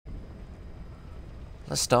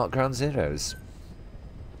Let's start ground zeros.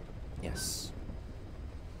 Yes.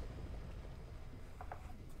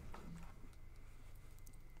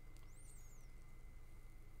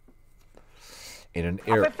 In an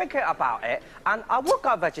era... I've been thinking about it, and I would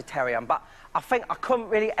go vegetarian, but I think I couldn't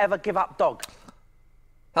really ever give up dog.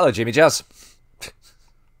 Hello, Jimmy Jazz.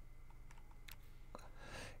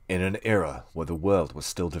 In an era where the world was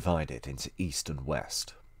still divided into East and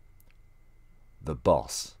West, the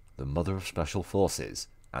boss, the mother of special forces,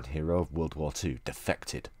 and hero of World War II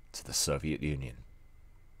defected to the Soviet Union.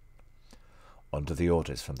 Under the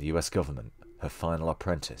orders from the US government, her final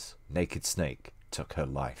apprentice, Naked Snake, took her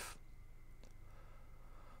life.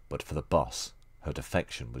 But for the boss, her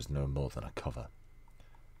defection was no more than a cover.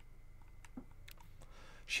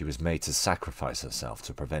 She was made to sacrifice herself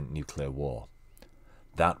to prevent nuclear war.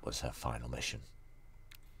 That was her final mission.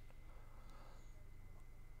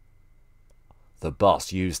 The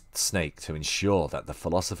boss used Snake to ensure that the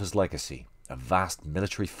Philosopher's Legacy, a vast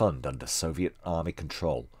military fund under Soviet army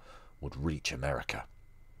control, would reach America.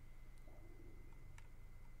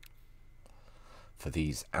 For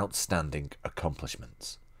these outstanding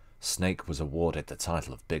accomplishments, Snake was awarded the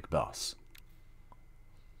title of Big Boss.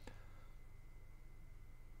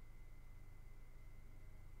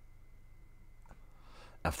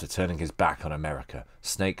 After turning his back on America,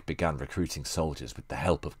 Snake began recruiting soldiers with the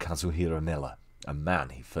help of Kazuhiro Miller, a man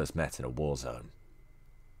he first met in a war zone.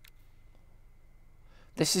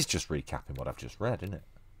 This is just recapping what I've just read, isn't it?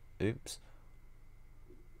 Oops.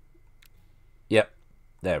 Yep,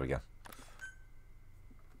 there we go.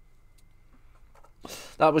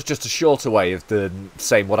 That was just a shorter way of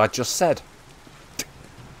saying what I just said.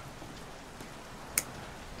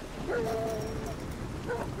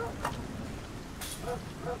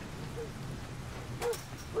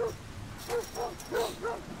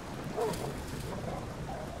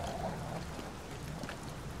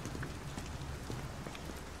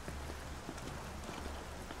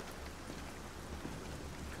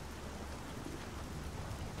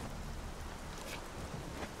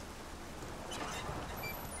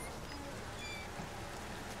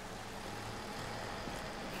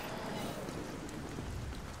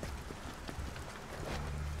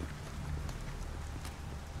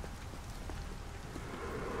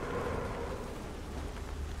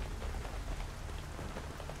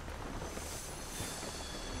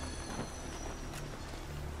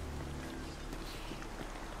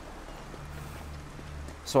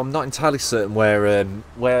 So I'm not entirely certain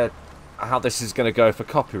how this is going to go for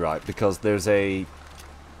copyright, because there's a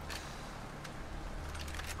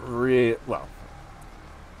well,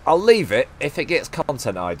 I'll leave it. If it gets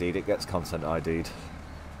content ID'd, it gets content ID'd.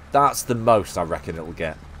 That's the most I reckon it'll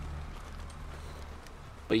get.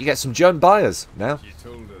 But you get some Joan Byers now. She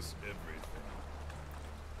told us everything.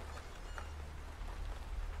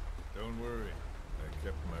 Don't worry, I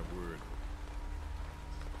kept my word.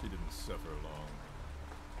 She didn't suffer long.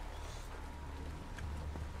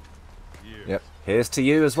 Years. Yep. Here's to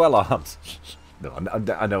you as well, Arms. No,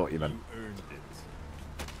 I know what you meant. You earned it.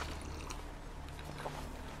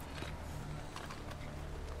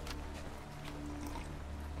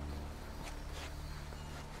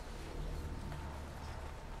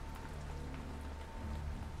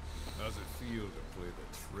 How's it feel to play the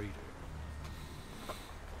traitor?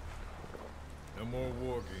 No more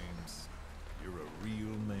war games. You're a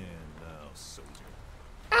real man now, soldier.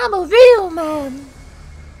 I'm a real man.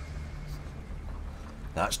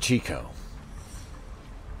 That's Chico.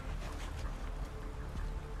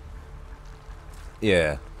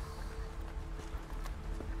 Yeah.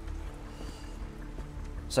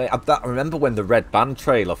 So I remember when the Red Band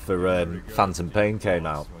trailer for Phantom Pain came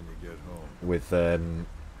out with the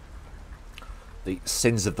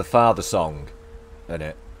Sins of the Father song in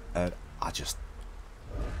it, and I just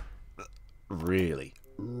really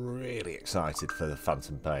excited for the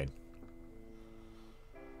Phantom Pain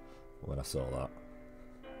when I saw that.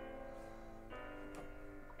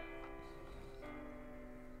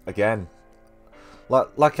 Again,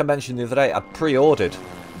 like I mentioned the other day, I pre-ordered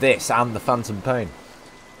this and the Phantom Pain.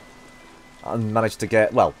 And managed to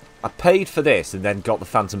get, well, I paid for this and then got the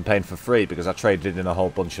Phantom Pain for free because I traded in a whole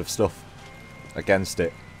bunch of stuff against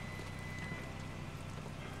it.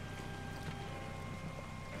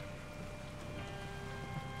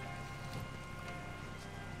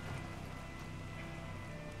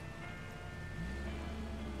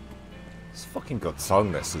 It's a fucking good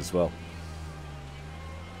song, this, as well.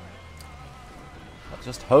 I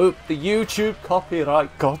just hope the YouTube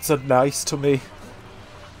copyright gods are nice to me.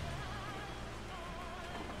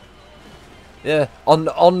 Yeah,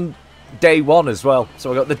 on day one as well.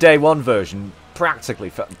 So I got the day one version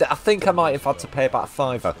practically. I think I might have had to pay about a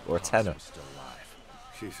 £5 or a tenner.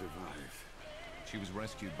 She survived. She was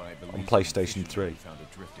rescued by On PlayStation 3. found her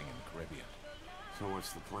drifting in the Caribbean. So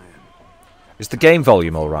what's the plan? Is the game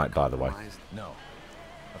volume alright, by the way? No,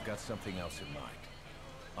 I've got something else in mind.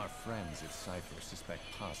 Our friends at Cipher suspect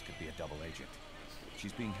Paz could be a double agent.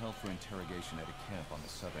 She's being held for interrogation at a camp on the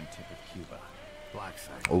southern tip of Cuba. Black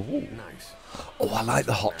site. Ooh. Nice. Oh, I like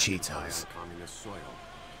the hot Cheetos. Cheetos. Communist soil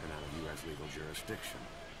and out of U.S. legal jurisdiction.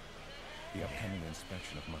 The upcoming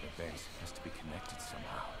inspection of Mother Base has to be connected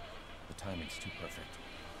somehow. The timing's too perfect.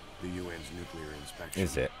 The UN's nuclear inspection.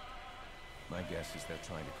 Is it? My guess is they're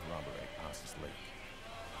trying to corroborate Paz's leak.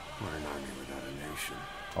 We're an army without a nation.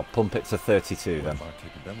 I'll pump it to 32 then. One of our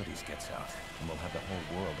capabilities gets out, and we'll have the whole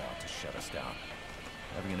world out to shut us down.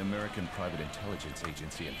 Having an American private intelligence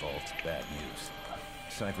agency involved, bad news.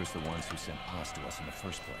 Cipher's the ones who sent Paz to us in the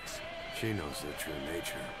first place. She knows their true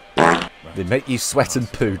nature. Right. They make you sweat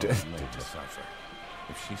and poo. Linked to Cipher.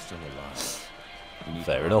 If she's still alive, we need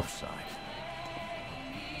Fair her enough. outside.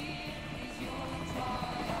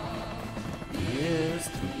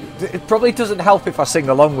 It probably doesn't help if I sing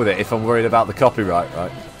along with it if I'm worried about the copyright,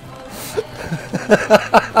 right?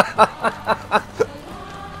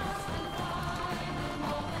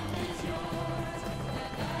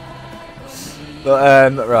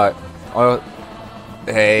 But, right.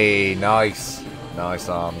 Hey, nice. Nice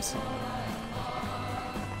arms.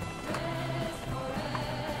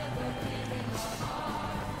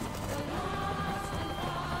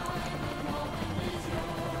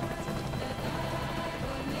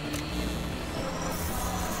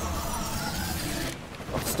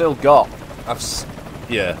 I've still got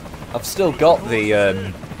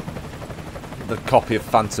the copy of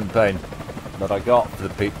Phantom Pain that I got for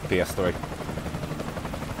the PS3.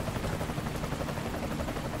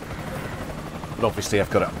 But obviously I've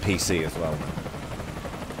got it on PC as well.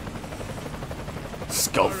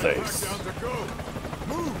 Skullface.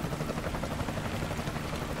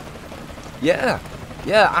 Yeah,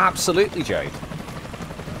 absolutely, Jade.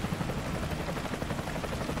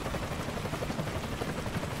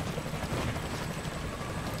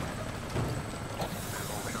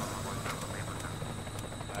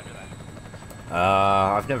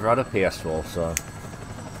 I've never had a PS4, so...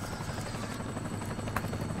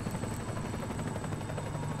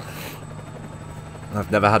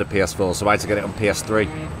 I've never had a PS4, so I had to get it on PS3.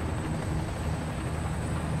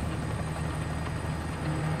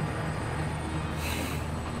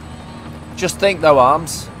 Just think, though,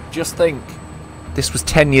 Arms. Just think. This was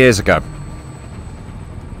 10 years ago.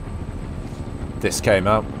 This came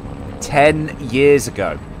out. 10 years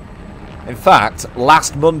ago. In fact,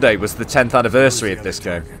 last Monday was the 10th anniversary of this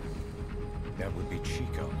game. That would be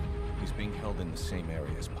Chico. He's being held in the same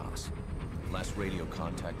area as Paz. Last radio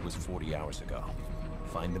contact was 40 hours ago.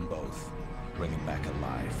 Find them both. Bring him back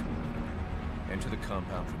alive. Enter the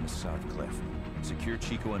compound from the south cliff. Secure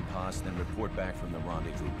Chico and Paz, then report back from the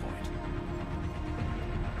rendezvous point.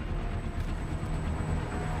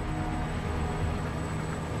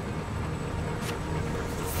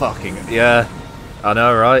 Fucking, yeah. I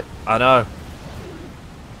know, right? I know.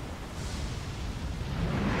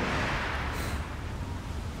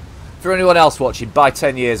 For anyone else watching, by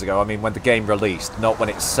 10 years ago, I mean when the game released, not when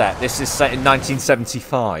it's set. This is set in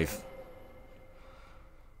 1975.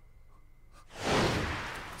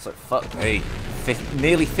 So, fuck me.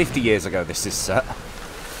 Nearly 50 years ago this is set.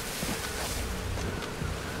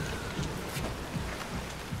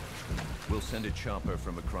 We'll send a chopper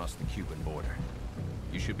from across the Cuban border.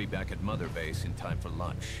 You should be back at Mother Base in time for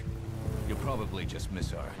lunch. You'll probably just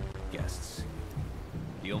miss our guests.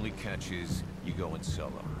 The only catch is you go in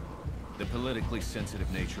solo. The politically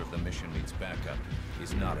sensitive nature of the mission means backup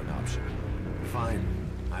is not an option. Fine.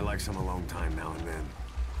 I like some alone time now and then.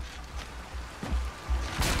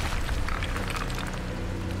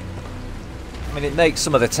 I mean, it makes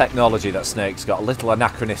some of the technology that Snake's got a little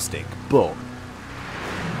anachronistic, but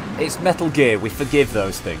it's Metal Gear, we forgive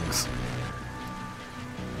those things.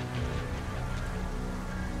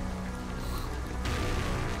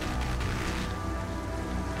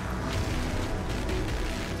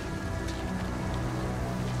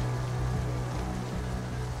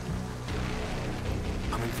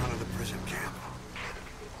 I'm in front of the prison camp.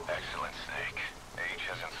 Excellent, Snake. Age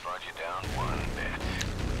hasn't slowed you down one bit.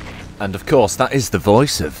 And of course, that is the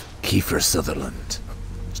voice of Kiefer Sutherland.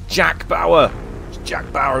 It's Jack Bauer. It's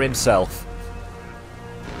Jack Bauer himself.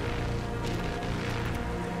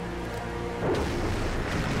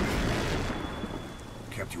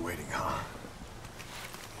 Kept you waiting, huh?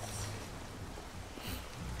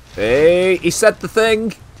 Hey, he said the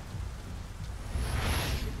thing.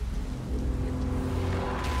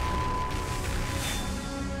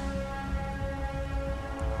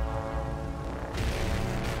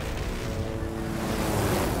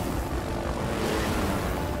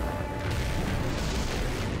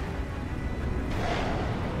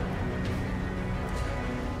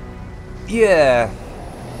 Yeah.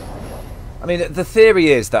 I mean, the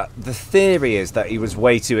theory is that he was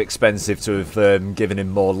way too expensive to have given him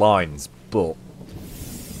more lines, but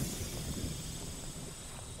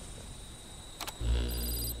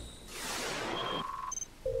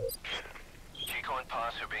Chico and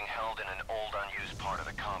Paz are being held in an old, unused part of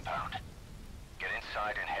the compound. Get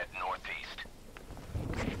inside and head northeast.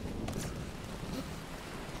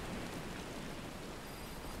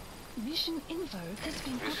 Mission info has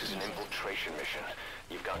been This is an updated. infiltration mission.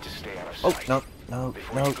 You've got to stay out of oh sight. no,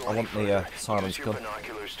 Before you go I any want the further, silence use your gun.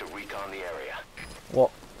 binoculars to recon the area.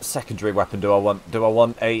 What secondary weapon do I want? Do I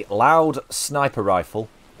want a loud sniper rifle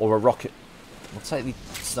or a rocket? I'll take the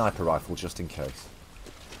sniper rifle just in case.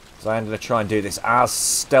 So I'm going to try and do this as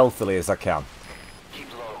stealthily as I can.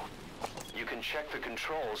 Keep low. You can check the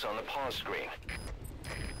controls on the pause screen.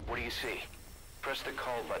 What do you see? Press the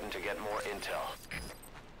call button to get more intel.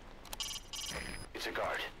 It's a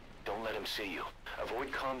guard. Don't let him see you.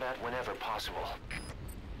 Avoid combat whenever possible.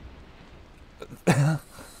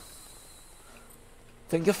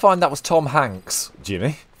 Think you'll find that was Tom Hanks,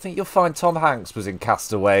 Jimmy. Think you'll find Tom Hanks was in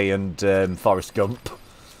Castaway and Forrest Gump.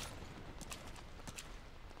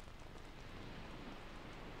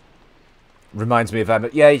 Reminds me of Emma.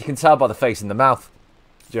 Yeah, you can tell by the face and the mouth,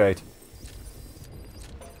 Jade.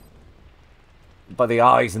 By the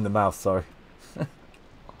eyes and the mouth, sorry. Right,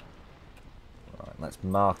 let's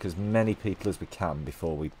mark as many people as we can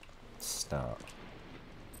before we start.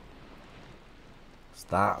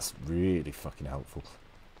 That's really fucking helpful.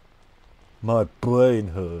 My brain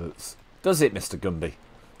hurts. Does it, Mr. Gumby?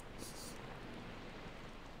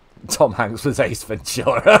 Tom Hanks was Ace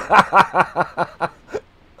Ventura.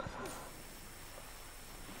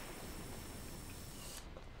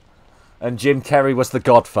 And Jim Carrey was the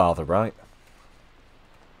Godfather, right?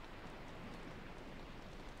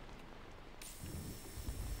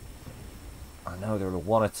 I know there are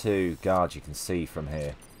one or two guards you can see from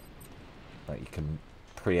here that you can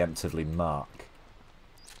preemptively mark.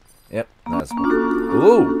 Yep, there's one.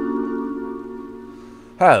 Ooh!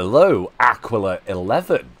 Hello, Aquila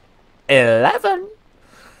 11. 11?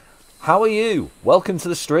 How are you? Welcome to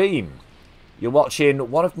the stream. You're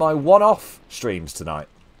watching one of my one-off streams tonight,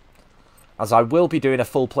 as I will be doing a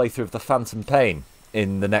full playthrough of the Phantom Pain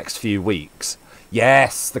in the next few weeks.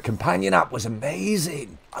 Yes, the companion app was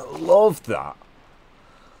amazing. I loved that.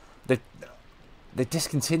 They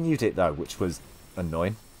discontinued it though, which was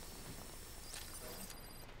annoying.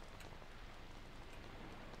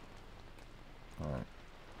 Alright.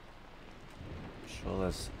 Sure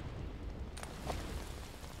there's...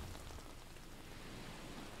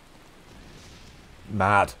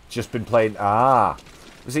 Mad. Just been playing... Ah!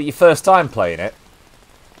 Was it your first time playing it?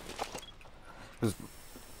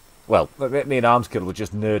 Well, me and Armskill were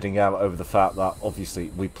just nerding out over the fact that obviously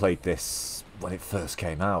we played this when it first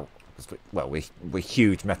came out. Well, we're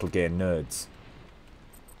huge Metal Gear nerds.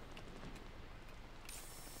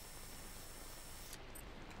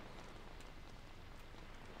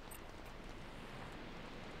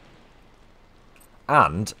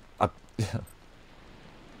 And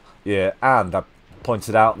yeah, and I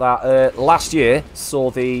pointed out that last year saw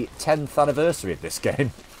the 10th anniversary of this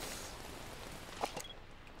game.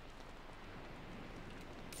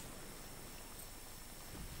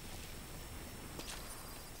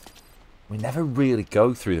 We never really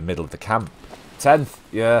go through the middle of the camp. 10th,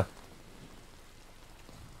 yeah.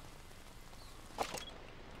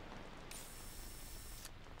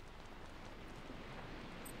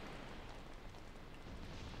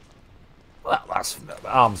 Well, that's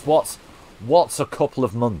arms. What's a couple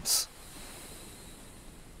of months?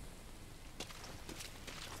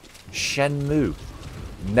 Shenmue.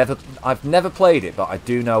 I've never played it, but I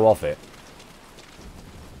do know of it.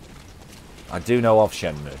 I do know of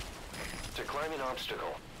Shenmue. To climb an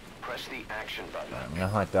obstacle, press the action button. I'm going to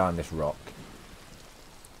hide down this rock.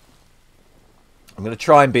 I'm going to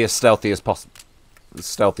try and be as stealthy as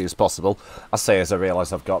possible. I say as I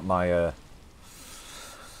realise I've got my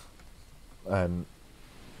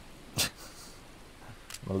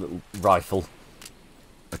my little rifle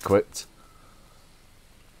equipped.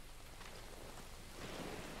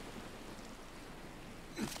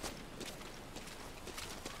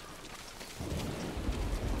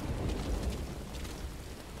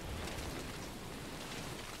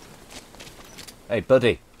 Hey,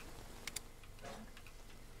 buddy.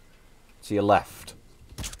 To your left.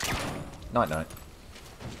 Night, night.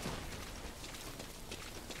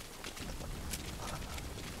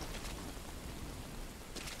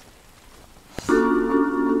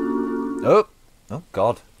 Oh, oh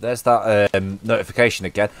God! There's that notification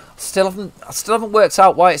again. I still haven't worked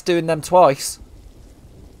out why it's doing them twice.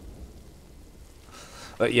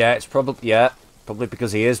 But yeah, it's probably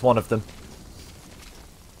because he is one of them.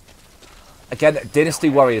 Again,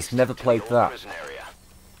 Dynasty Warriors never played that.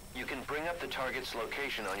 You can bring up the target's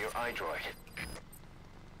location on your iDroid.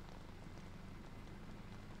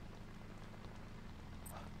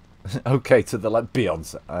 Okay, to the left,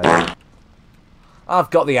 Beyonce.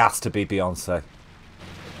 I've got the ass to be Beyonce.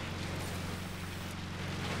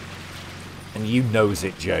 And you knows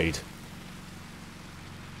it, Jade.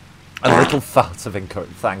 A little fart of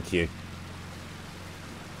encouragement. Thank you.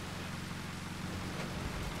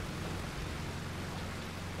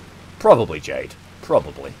 Probably, Jade.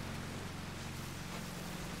 Probably.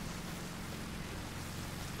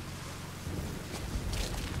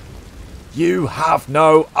 You have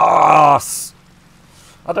no arse!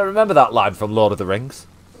 I don't remember that line from Lord of the Rings.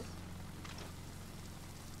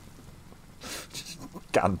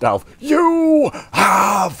 Gandalf. You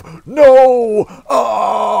have no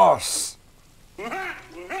arse!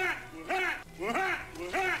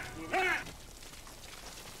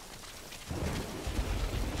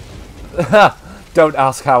 Don't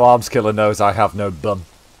ask how Armskiller knows I have no bum.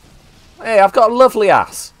 Hey, I've got a lovely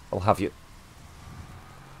ass. I'll have you.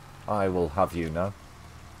 I will have you know.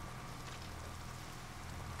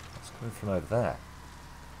 What's coming from over there?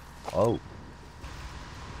 Oh.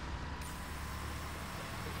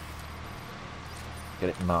 Get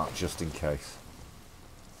it marked just in case.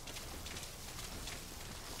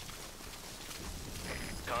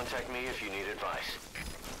 Contact me if you need advice.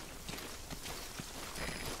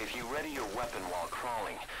 If you ready your weapon while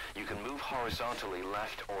crawling, you can move horizontally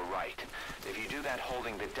left or right. If you do that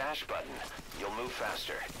holding the dash button, you'll move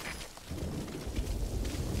faster.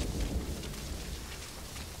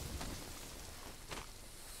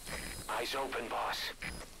 Eyes open, boss.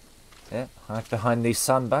 Yeah, hide behind these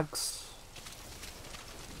sandbags.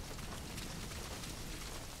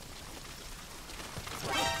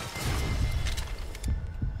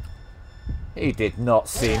 He did not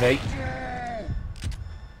see me.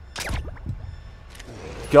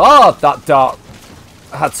 God, that dart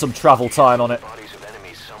had some travel time on it. Bodies of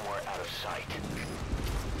enemies somewhere out of sight.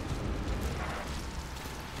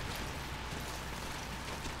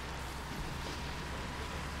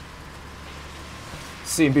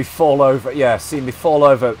 Seen me fall over. Yeah, seen me fall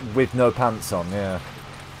over with no pants on. Yeah.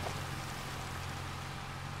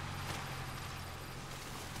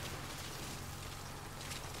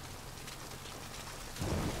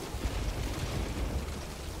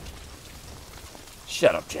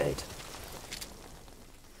 Shut up, Jade.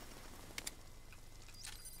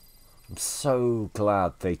 I'm so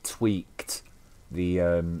glad they tweaked the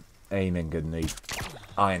aiming and the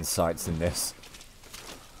iron sights in this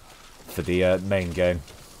for the main game.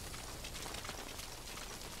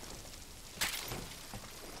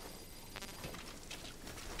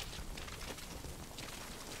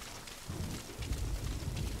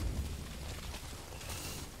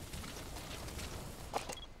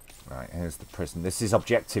 Right, here's the prison. This is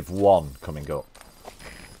objective 1 coming up.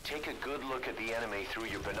 Take a good look at the enemy through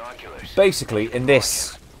your binoculars. Basically, in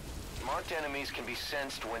this... Marked enemies can be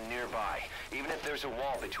sensed when nearby, even if there's a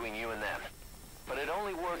wall between you and them. But it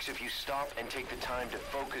only works if you stop and take the time to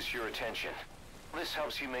focus your attention. This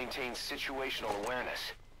helps you maintain situational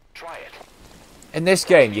awareness. Try it. In this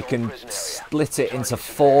game, you can split it into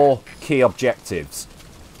 4 key objectives.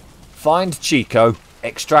 Find Chico,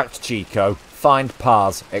 extract Chico, find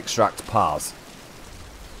Paz, extract Paz.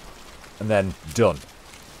 And then, done.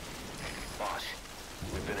 Boss,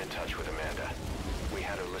 we've been in touch with Amanda. We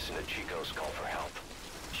had her listen to Chico's call for help.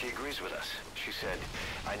 She agrees with us. She said,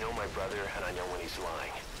 I know my brother and I know when he's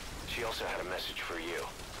lying. She also had a message for you.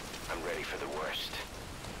 I'm ready for the worst.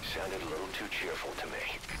 Sounded a little too cheerful to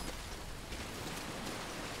me.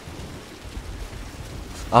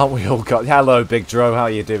 Aren't we all got... Hello, Big Dro. How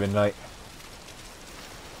you doing, mate?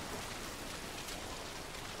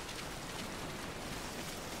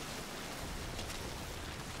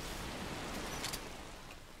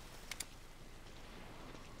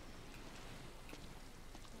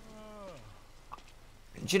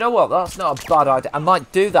 Do you know what? That's not a bad idea. I might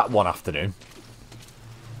do that one afternoon.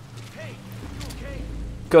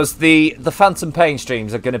 Because the Phantom Pain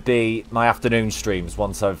streams are going to be my afternoon streams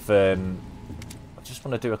once I've... I just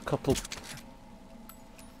want to do a couple...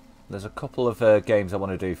 There's a couple of games I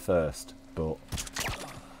want to do first, but...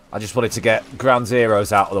 I just wanted to get Ground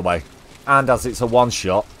Zeroes out of the way. And as it's a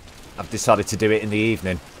one-shot, I've decided to do it in the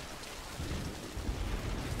evening.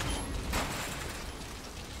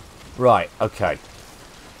 Right, okay.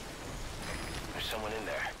 There's someone in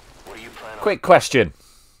there. What do you plan on... Quick question.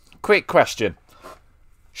 Quick question.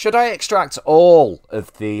 Should I extract all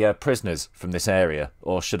of the prisoners from this area,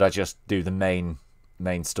 or should I just do the main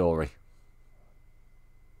main story.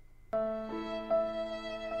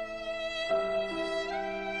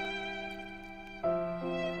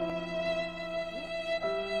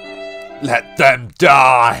 Let them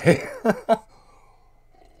die!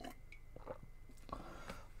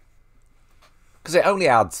 Because it only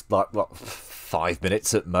adds, like, what, 5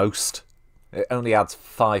 minutes at most? It only adds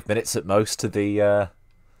 5 minutes at most to the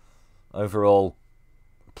overall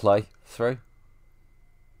play through.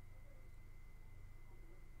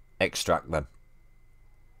 Extract them.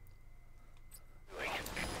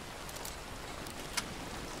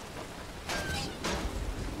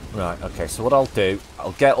 Right, okay, so what I'll do,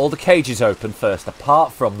 I'll get all the cages open first,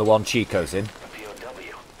 apart from the one Chico's in. A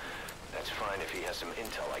POW. That's fine if he has some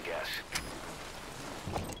intel, I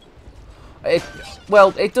guess.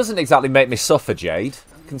 Well, it doesn't exactly make me suffer, Jade,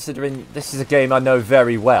 considering this is a game I know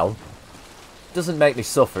very well. It doesn't make me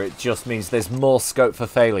suffer, it just means there's more scope for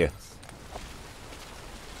failure.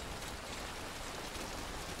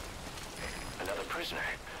 Another prisoner.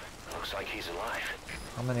 Looks like he's alive.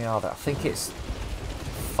 How many are there? I think it's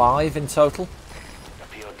 5 in total. A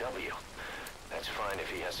POW. That's fine if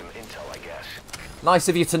he has some intel, I guess. Nice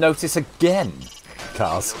of you to notice again,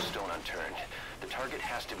 Cars. No stone unturned. The target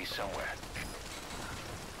has to be somewhere.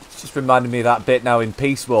 It's just reminded me of that bit now in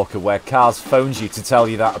Peace Walker where Cars phones you to tell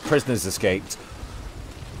you that a prisoner's escaped.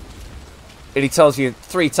 And he tells you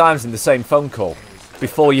 3 times in the same phone call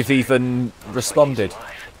before you've even responded.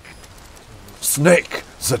 Snake!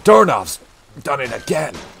 Zadornov's done it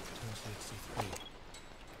again!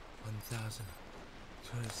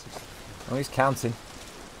 Oh, he's counting.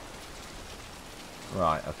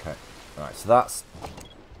 Right, okay. Right, so that's...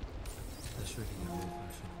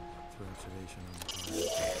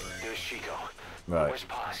 There's Chico. Right. Where's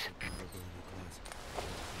Paz?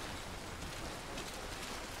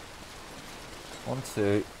 One,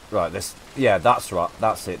 two... Right, this... Yeah, that's right.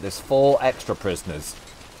 That's it. There's 4 extra prisoners.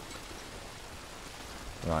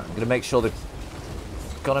 Right, I'm gonna make sure the...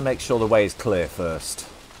 Gotta make sure the way is clear first.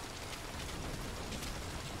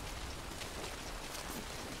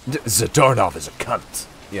 Zadornov is a cunt.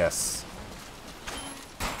 Yes.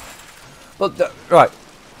 But right,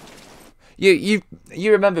 you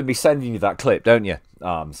remember me sending you that clip, don't you,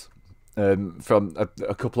 Arms? From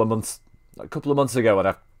a couple of months ago when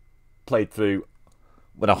I played through,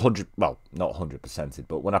 when I not 100%ed,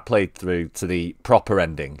 but when I played through to the proper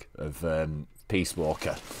ending of Peace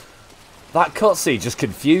Walker. That cutscene just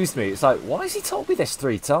confused me. It's like, why has he told me this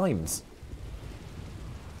 3 times?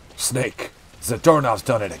 Snake. Zadornov's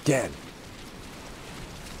done it again.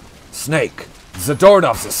 Snake!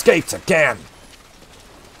 Zadornov's escaped again!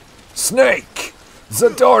 Snake!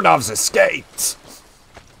 Zadornov's escaped!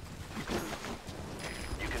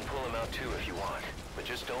 You can pull him out too if you want, but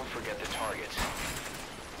just don't forget the targets.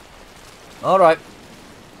 Alright.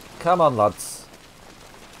 Come on, lads.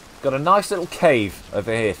 Got a nice little cave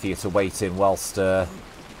over here for you to wait in whilst I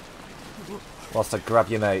grab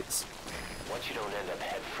your mates. Once you don't end up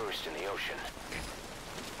head first in the ocean.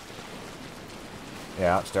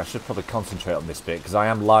 Yeah, actually, I should probably concentrate on this bit, because I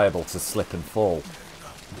am liable to slip and fall.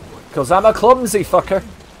 Because I'm a clumsy fucker!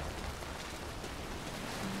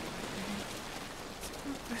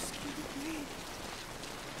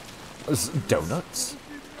 Donuts?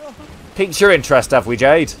 Piqued your interest, have we,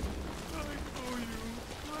 Jade?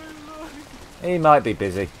 He might be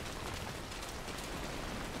busy.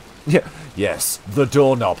 Yeah, yes, the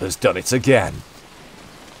doorknob has done it again.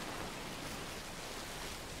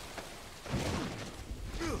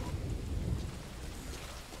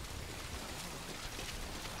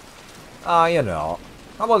 Ah, you know,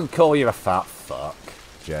 I wouldn't call you a fat fuck,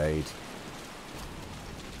 Jade.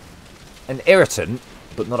 An irritant,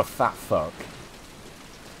 but not a fat fuck.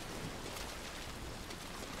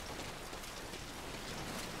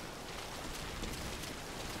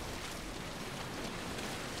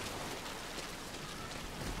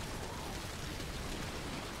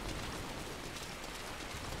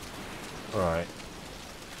 Right.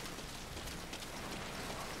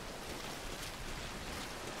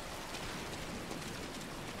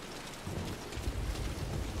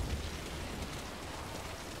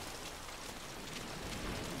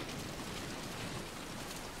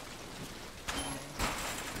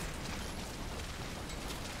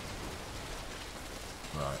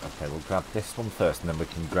 Okay, we'll grab this one first, and then we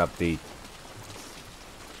can grab the...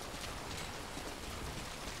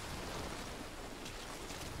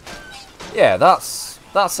 Yeah, that's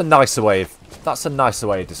a nicer way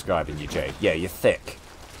of describing you, Jade. Yeah, you're thick.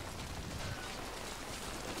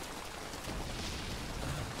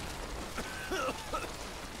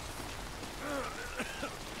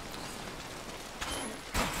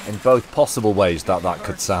 in both possible ways that that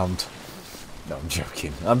could sound. No, I'm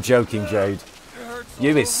joking. I'm joking, Jade.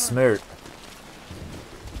 You is smirt.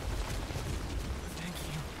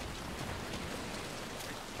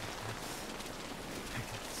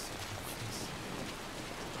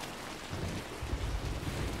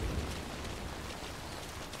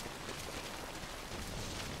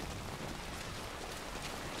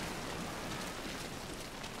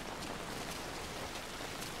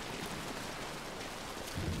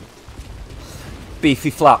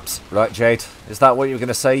 Beefy flaps, right, Jade? Is that what you were going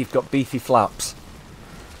to say? You've got beefy flaps.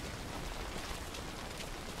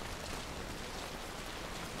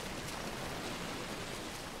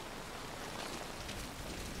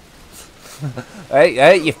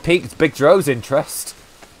 Hey, you've piqued Big Dro's interest.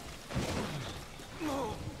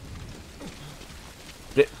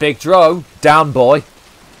 Big Dro, down, boy.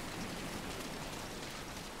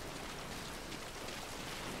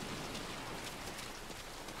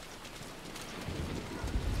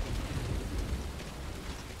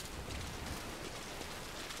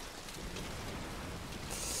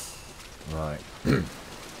 Right.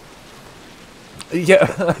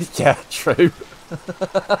 Yeah, yeah, true.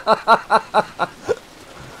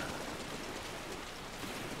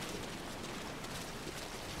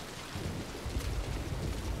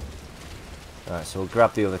 Right, so we'll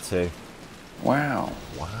grab the other two. Wow.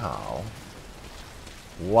 Wow.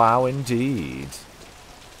 Wow, indeed.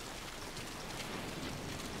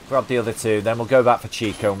 Grab the other two, then we'll go back for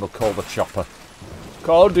Chico and we'll call the chopper.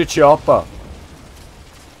 Call the chopper.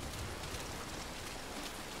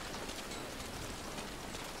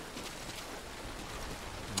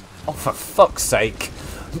 Oh, for fuck's sake.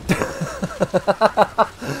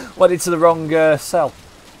 Went into the wrong cell.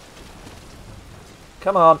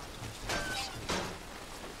 Come on.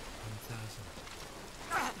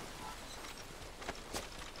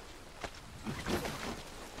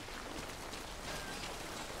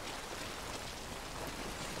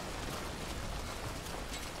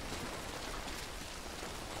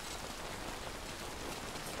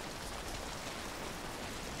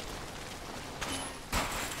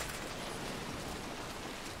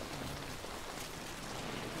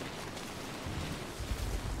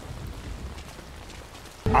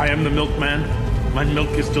 I am the milkman. My milk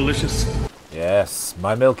is delicious. Yes,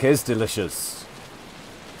 my milk is delicious.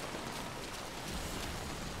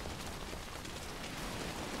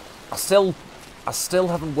 I still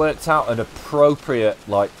haven't worked out an appropriate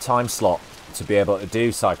time slot to be able to do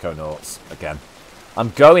Psychonauts again. I'm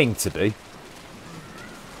going to be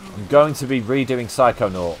redoing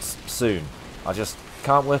Psychonauts soon. I just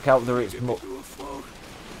can't work out whether it's more.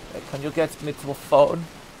 Can you get me to a phone?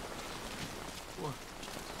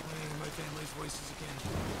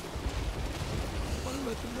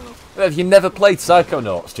 Have you never played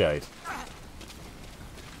Psychonauts, Jade?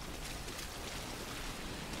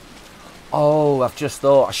 Oh, I've just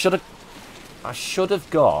thought I should have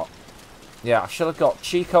got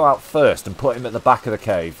Chico out first and put him at the back of the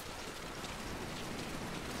cave.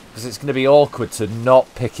 Because it's going to be awkward to not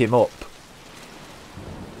pick him up.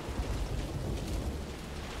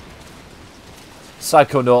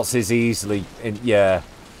 Psychonauts is easily yeah.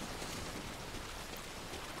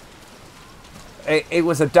 It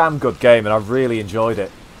was a damn good game and I really enjoyed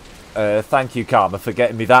it. Thank you, Karma, for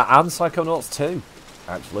getting me that and Psychonauts 2,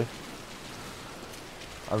 actually.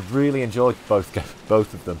 I really enjoyed both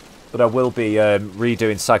of them. But I will be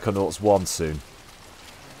redoing Psychonauts 1 soon.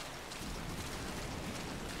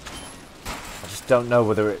 I just don't know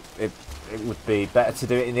whether it would be better to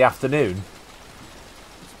do it in the afternoon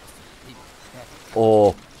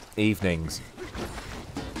or evenings.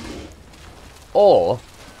 Or,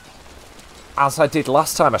 as I did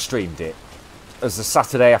last time I streamed it, as a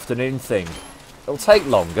Saturday afternoon thing. It'll take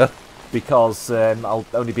longer, because I'll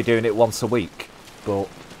only be doing it once a week, but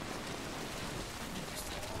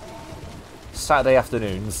Saturday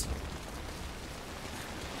afternoons,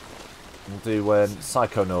 we'll do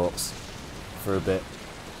Psychonauts for a bit.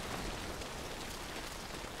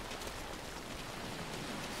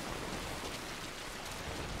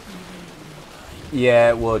 Yeah,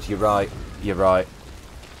 it would, you're right, you're right.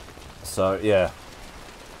 So yeah,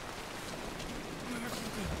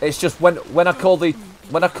 it's just when I call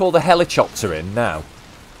the helicopter in now.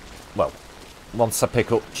 Well, once I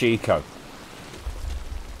pick up Chico,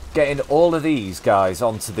 getting all of these guys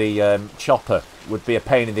onto the chopper would be a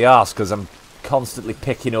pain in the arse because I'm constantly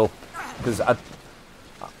picking up. Because I'd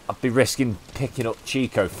be risking picking up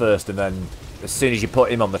Chico first, and then as soon as you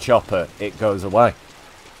put him on the chopper, it goes away.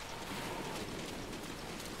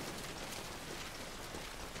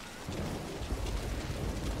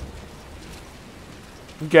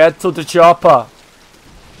 Get to the chopper.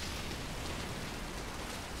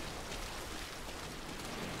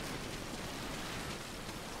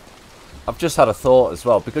 I've just had a thought as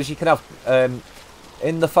well, because you can have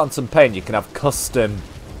in the Phantom Pain you can have custom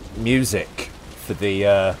music for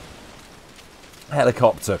the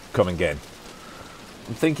helicopter coming in.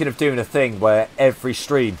 I'm thinking of doing a thing where every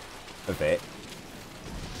stream of it,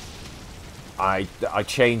 I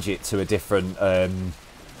change it to a different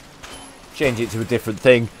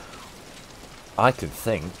thing. I can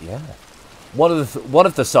think, yeah. One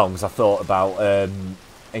of the songs I thought about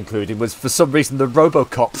including was, for some reason, the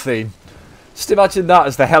RoboCop theme. Just imagine that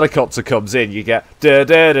as the helicopter comes in, you get da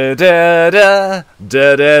da da da da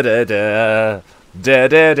da da da da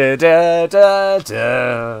da da da da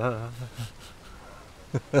da.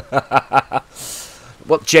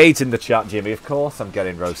 What, Jade's in the chat, Jimmy? Of course I'm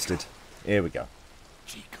getting roasted. Here we go.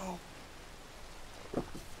 Chico.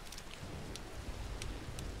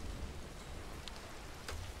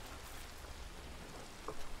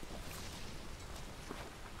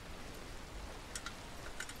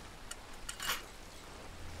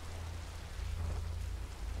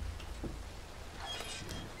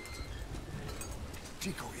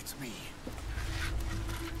 Chico, it's me.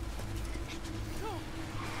 No!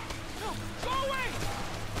 Go away!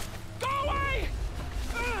 Go away!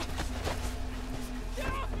 Get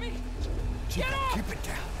off me! Chico, Get off! keep it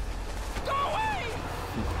down. Go away!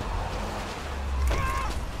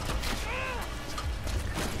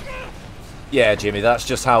 Yeah, Jimmy, that's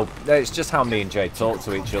just how me and Jade talk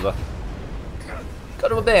to each other.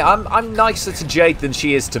 Gotta admit, I'm nicer to Jade than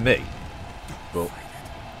she is to me. But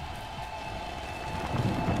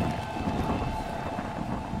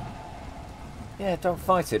yeah, don't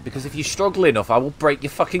fight it, because if you struggle enough, I will break your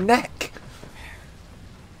fucking neck.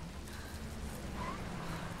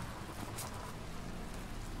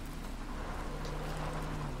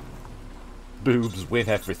 Boobs win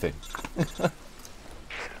everything.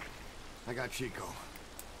 I got Chico.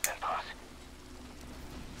 And Paz.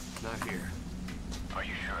 Not here. Are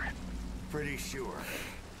you sure? Pretty sure.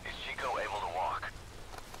 Is Chico able to walk?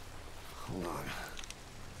 Hold on.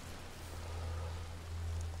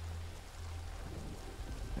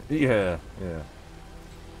 Yeah, yeah.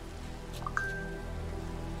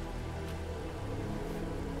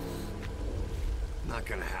 Not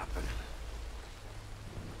gonna happen.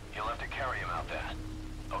 You'll have to carry him out there.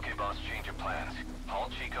 Okay, boss, change your plans. Haul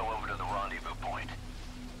Chico over to the rendezvous point.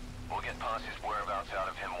 We'll get Paz's whereabouts out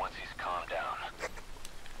of him once he's calmed down.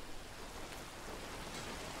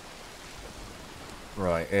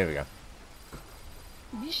 Right, here we go.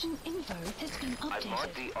 Mission info has been I marked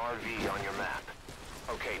updated. the RV on your map.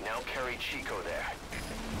 Okay, now carry Chico there.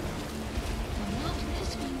 The map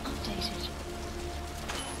has been updated.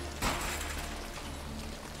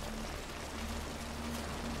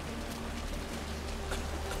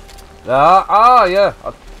 Yeah.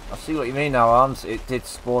 I see what you mean now, Arms. It did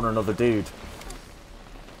spawn another dude.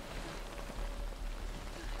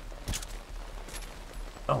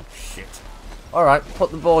 Oh, shit. Alright,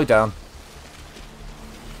 put the boy down.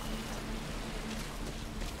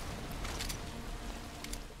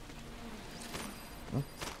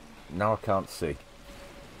 Now I can't see.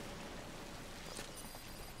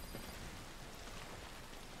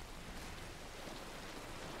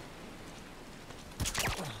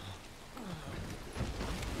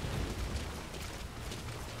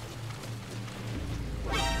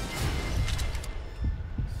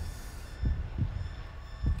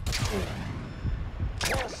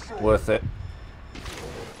 Worth it.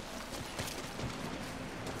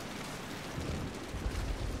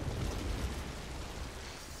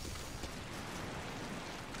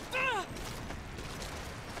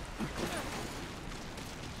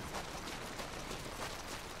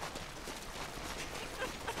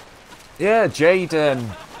 Yeah, Jade did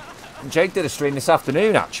a stream this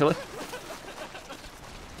afternoon, actually.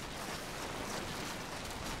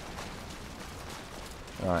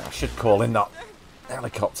 Right, I should call in that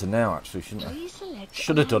helicopter now, actually, shouldn't I?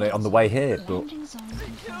 Should have done it on the way here, but...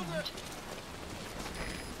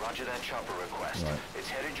 Roger that chopper request. Right. It's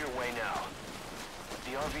headed your way now.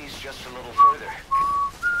 The RV's just a little further.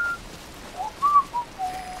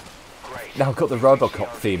 Great. Now I've got the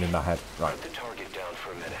RoboCop theme in my head. Right. Put the target down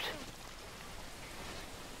for a minute.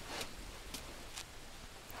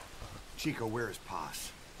 Chico, where is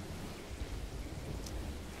Paz?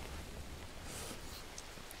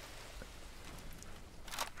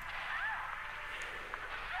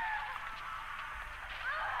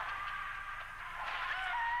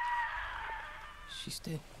 She's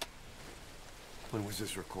dead. When was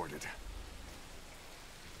this recorded?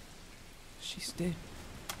 She's dead.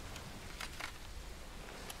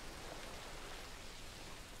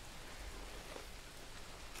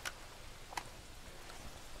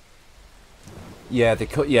 Yeah, they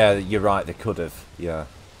could. Yeah, you're right. They could have. Yeah.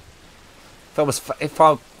 If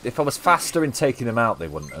I was faster in taking them out, they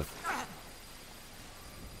wouldn't have.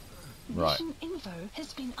 Right. Mission info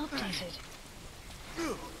has been updated.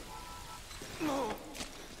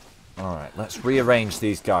 All right. Let's rearrange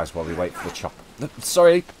these guys while we wait for the chopper.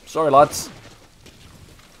 Sorry, lads.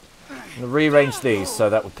 I'm gonna rearrange these so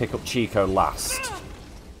that we'll pick up Chico last.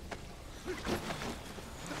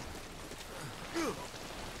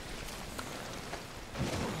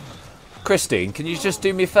 Christine, can you just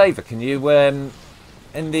do me a favour? Can you, in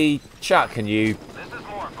the chat, can you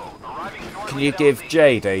give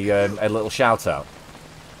Jade a little shout out?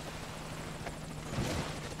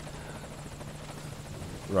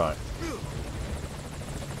 Right.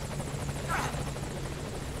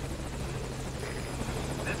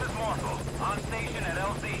 This is Morphle, on station at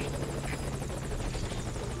LZ.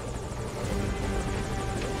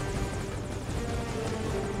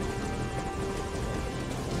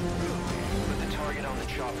 Put the target on the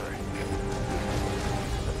chopper.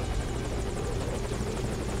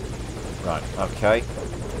 Right, okay.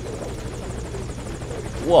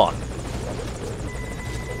 1.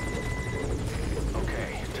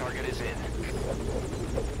 Okay, target is in.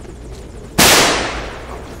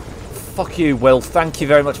 Fuck you, Will. Thank you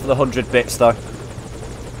very much for the 100 bits, though.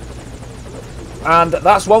 And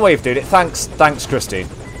that's one way of doing it. Thanks, Christine.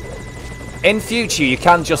 In future, you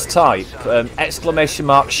can just type exclamation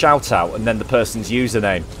mark shout out and then the person's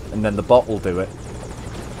username, and then the bot will do it.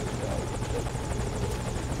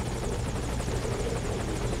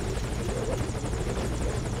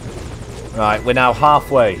 Right, we're now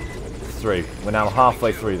halfway through. We're now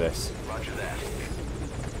halfway through this. Roger that.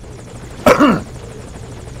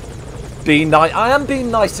 I am being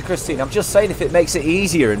nice to Christine. I'm just saying if it makes it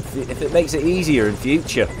easier and if it makes it easier in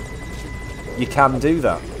future, you can do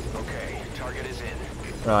that. Okay, target is in.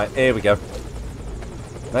 Right, here we go.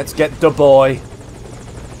 Let's get the boy.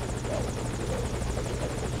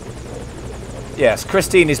 Yes,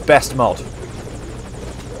 Christine is best mod.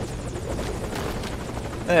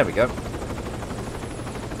 There we go.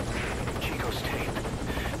 Chico's tape.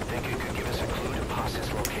 Think it could give us a clue to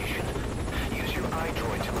Paz's location. Use your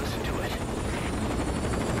iDroid to listen to it.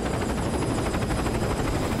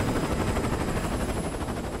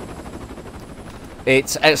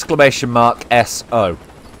 It's exclamation mark SO.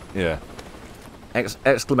 Yeah.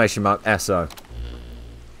 Exclamation mark SO.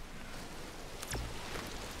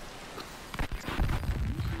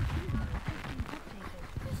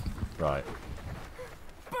 Right.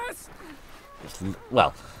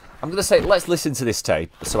 Well, I'm going to say let's listen to this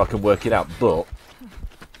tape so I can work it out, but...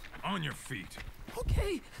 On your feet.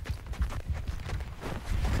 Okay.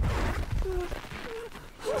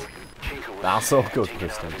 Chico was That's all good, taken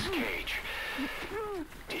out Kristen. of his cage.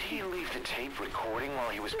 Did he leave the tape recording while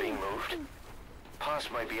he was being moved? Paz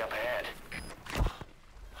might be up ahead.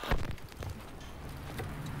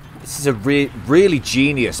 This is a really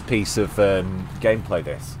genius piece of gameplay,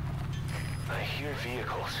 this. I hear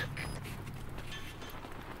vehicles.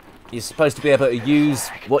 You're supposed to be able to use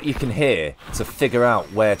what you can hear to figure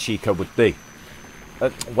out where Chico would be.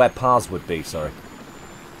 Where Paz would be, sorry.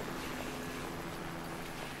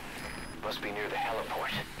 Must be near the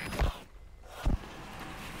heliport.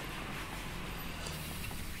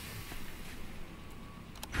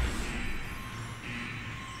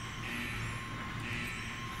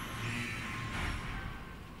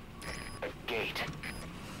 A gate.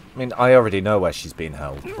 I mean, I already know where she's being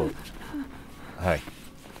held, but... Hey.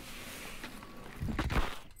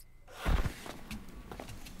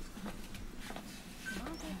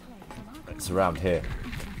 It's around here.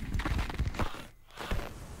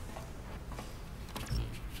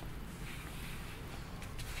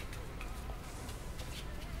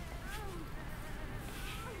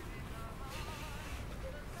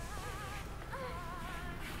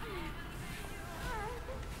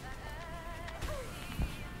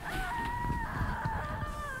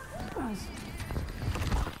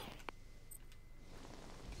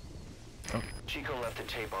 Chico left the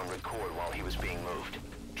tape on record while he was being moved.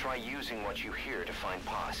 Try using what you hear to find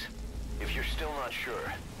Paz. If you're still not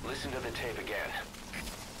sure, listen to the tape again.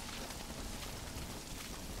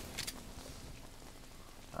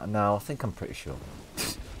 No, I think I'm pretty sure.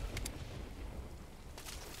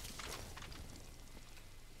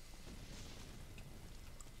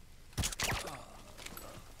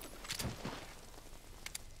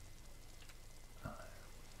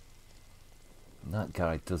 That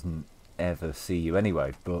guy doesn't ever see you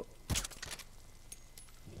anyway, but...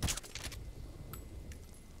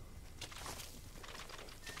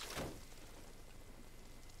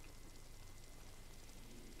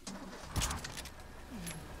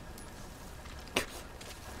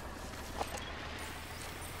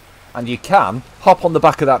 And you can hop on the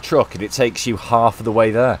back of that truck and it takes you half of the way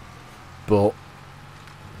there. But...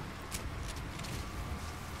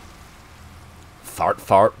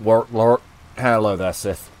 Fart, wort. Hello there,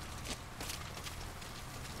 Sith.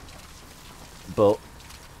 But...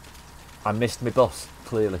 I missed my bus,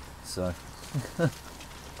 clearly, so...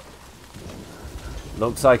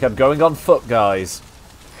 Looks like I'm going on foot, guys.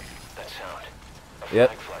 That sound. A Yep.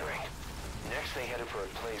 flag fluttering. Next they headed for a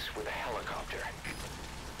place with a helicopter.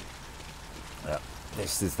 Yeah,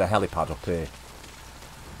 this is the helipad up here.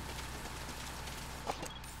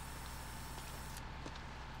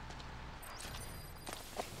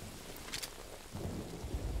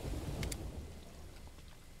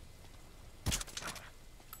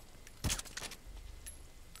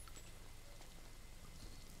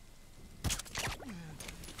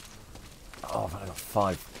 Oh, I've only got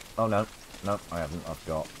 5. Oh, no. No, I haven't. I've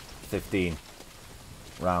got 15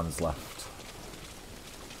 rounds left.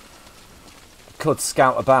 Could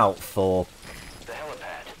scout about for... The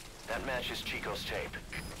helipad. That matches Chico's tape.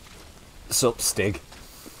 Sup, Stig.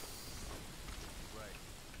 Right.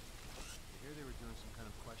 I hear they were doing some kind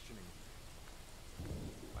of questioning.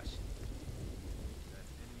 Question? That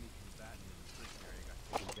enemy combatant in the prison area got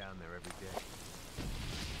taken down there every day.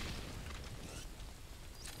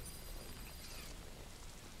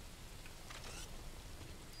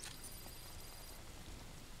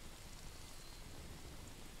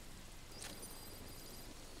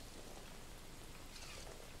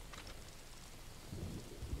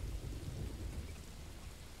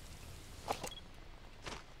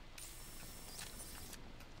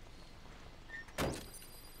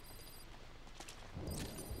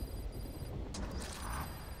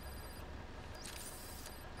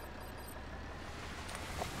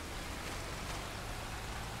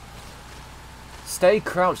 Stay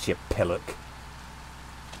crouched, you pillock.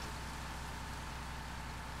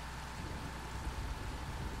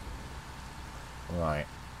 Right.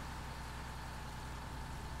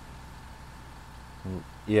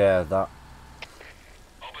 Yeah, that...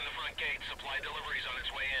 Open the front gate. Supply delivery's on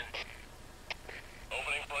its way in.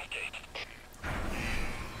 Opening front gate.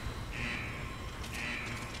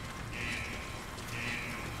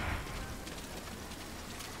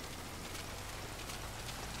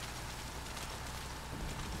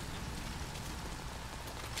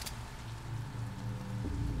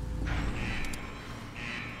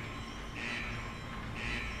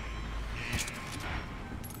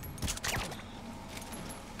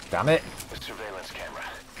 Damn it. The surveillance camera.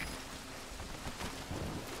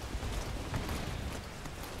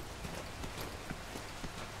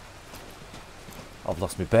 I've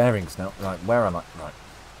lost my bearings now. Right, where am I? Right.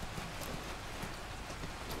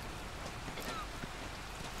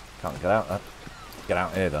 Can't get out there. Get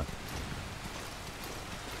out here, though.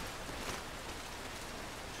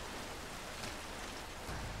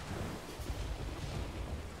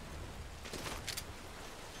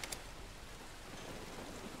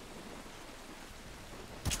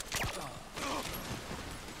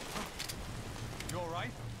 You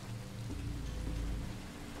alright?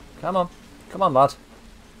 Come on. Come on, lad.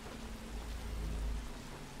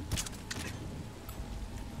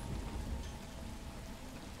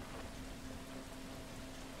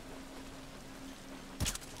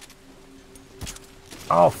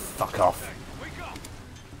 Oh, fuck off.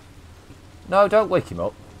 No, don't wake him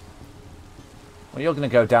up. Well, you're going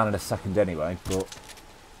to go down in a second anyway, but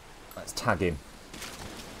let's tag him.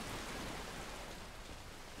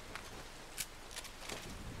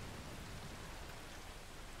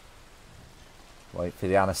 Wait for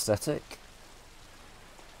the anaesthetic.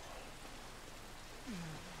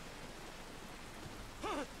 You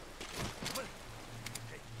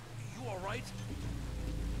alright?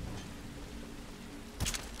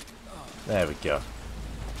 There we go. I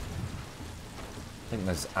think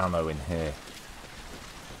there's ammo in here.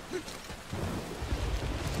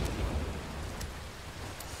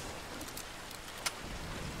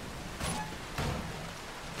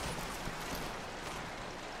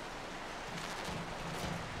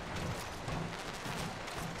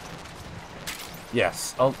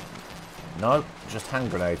 Yes. Oh. No, just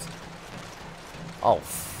hand grenades. Oh,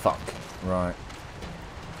 fuck. Right.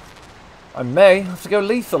 I may have to go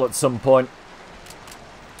lethal at some point.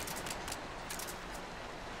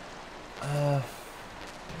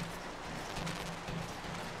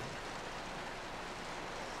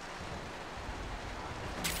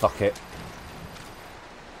 Fuck it.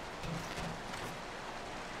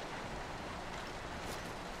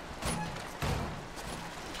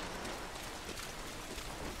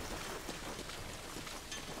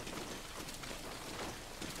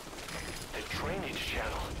 The drainage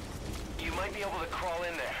channel. You might be able to crawl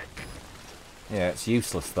in there. Yeah, it's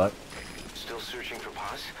useless though. Still searching for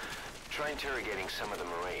Paz? Try interrogating some of the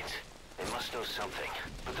Marines. They must know something.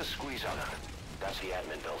 Put the squeeze on them. That's the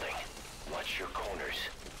admin building. Watch your corners.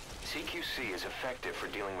 CQC is effective for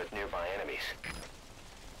dealing with nearby enemies.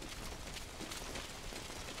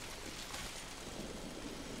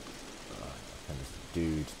 And there's a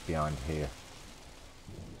dude behind here.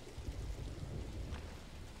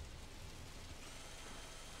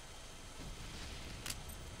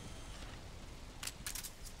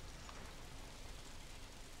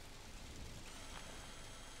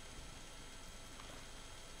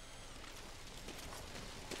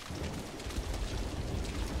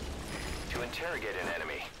 Interrogate an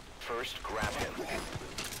enemy. First, grab him.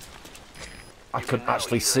 I couldn't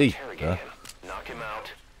actually see. Him, knock him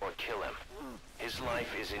out, or kill him. His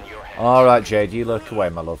life is in your hands. Alright, Jade, you look away,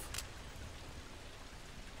 my love.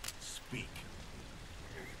 Speak.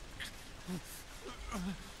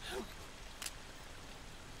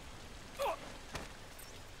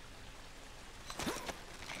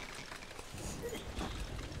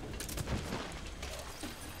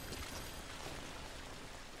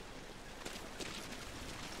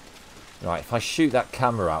 Right, if I shoot that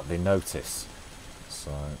camera out, they notice.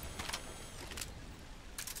 So...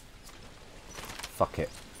 fuck it.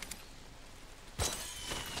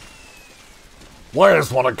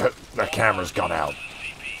 Where's one of the cameras gone out?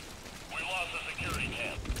 We lost the security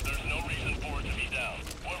camp. There's no reason for it to be down.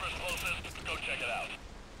 Whoever's closest, go check it out.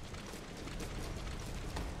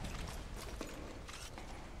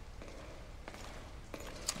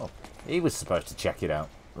 Oh, he was supposed to check it out.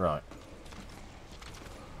 Right.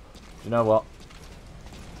 You know what?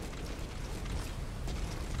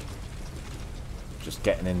 Just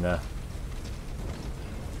getting in there.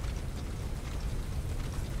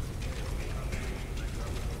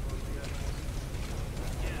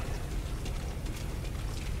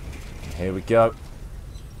 Here we go.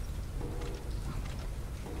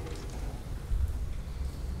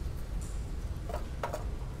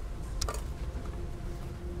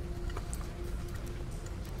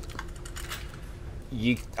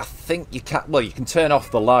 I think you can. Well, you can turn off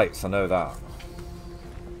the lights. I know that.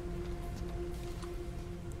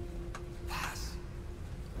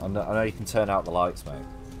 I know you can turn out the lights, mate.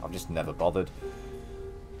 I've just never bothered.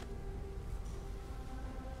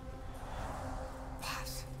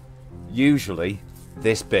 Usually,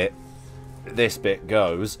 this bit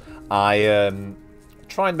goes. I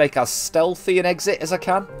try and make as stealthy an exit as I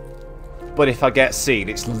can. But if I get seen,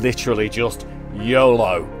 it's literally just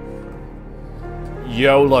YOLO.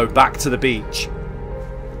 YOLO back to the beach.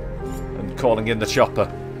 And calling in the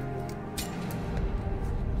chopper.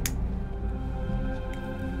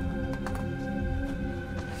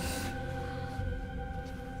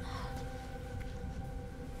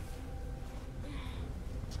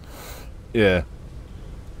 Yeah.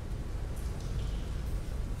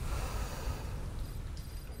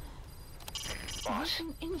 Boss,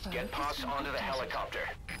 get Paz onto the helicopter.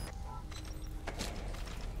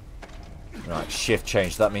 Right, shift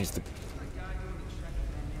change. That means the...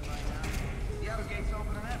 The outer gate's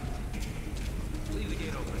open and empty. Leave the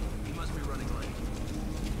gate open. He must be running late.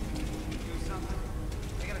 Do something?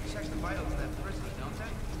 They gotta check the vitals of that prisoner, don't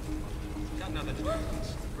they? Got nothing to do with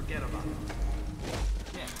this. Forget about it.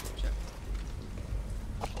 Yeah, check.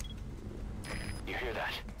 You hear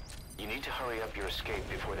that? You need to hurry up your escape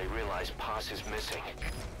before they realize Paz is missing.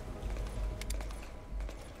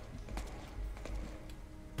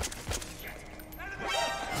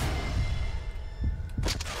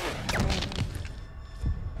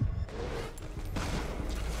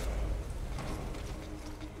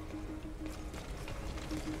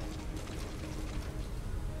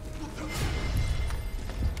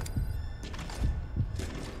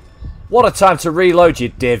 What a time to reload, you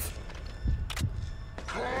div.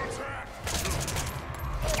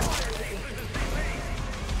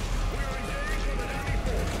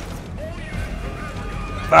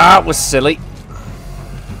 That was silly.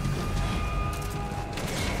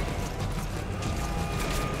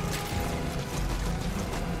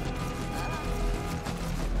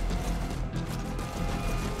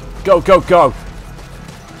 Go, go, go.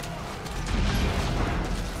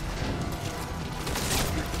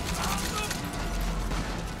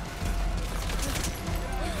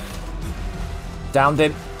 Downed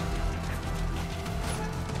him.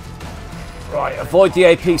 Right, avoid the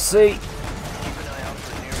APC.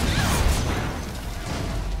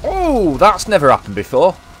 Oh, that's never happened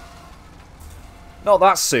before. Not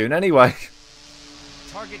that soon, anyway.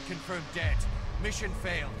 Target confirmed dead. Mission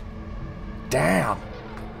failed. Damn.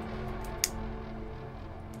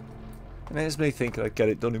 And here's me thinking I'd get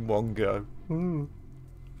it done in one go.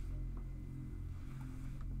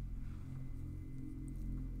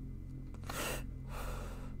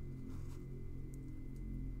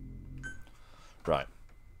 Right.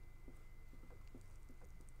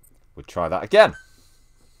 We'll try that again.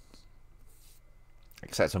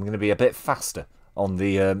 Except I'm going to be a bit faster on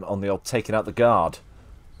the old taking out the guard.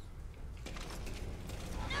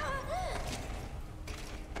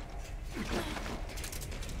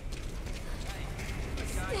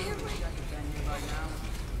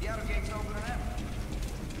 The outer gate's open and empty.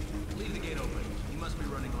 Leave the gate open. He must be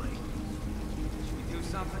running late. Should we do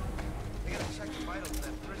something? They gotta check the vitals of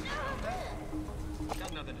that prisoner, don't they?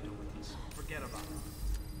 Got nothing to do with this. Forget about it.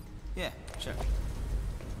 Yeah, sure.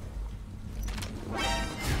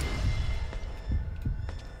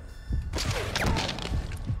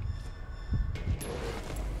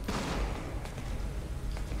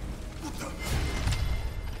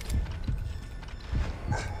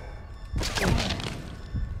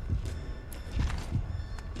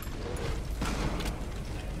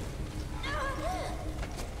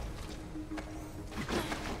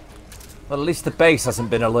 Well, at least the base hasn't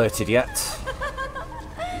been alerted yet.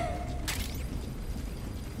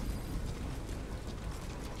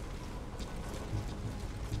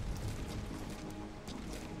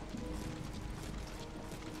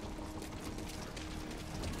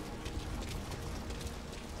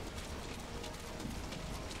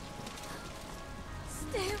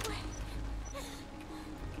 Stay away.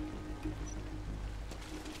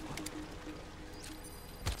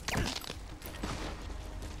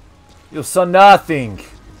 You saw nothing.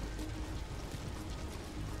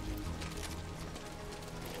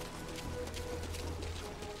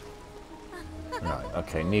 Right,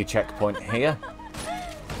 okay, new checkpoint here.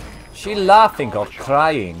 She laughing or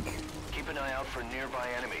crying? Keep an eye out for nearby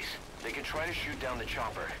enemies. They can try to shoot down the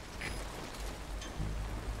chopper.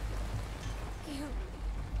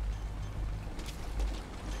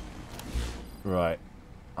 Right.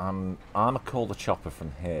 I'm gonna call the chopper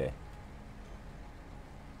from here.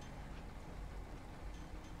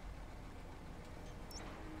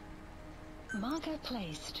 Marker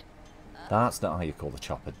placed. That's not how you call the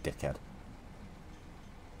chopper, dickhead.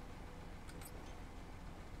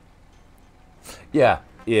 Yeah,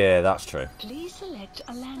 that's true. Please select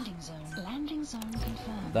a landing zone. Landing zone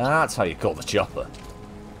confirmed. That's how you call the chopper.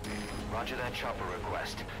 Roger that chopper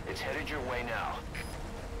request. It's headed your way now.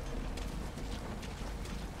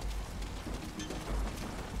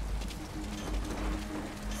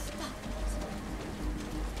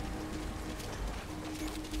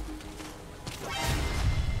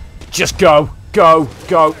 Just go, go,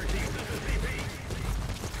 go.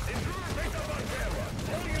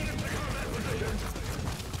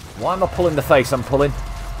 Why am I pulling the face I'm pulling?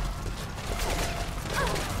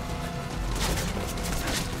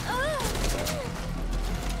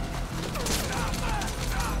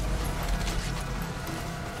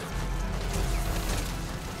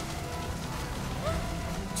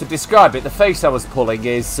 To describe it, the face I was pulling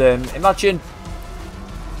is, imagine,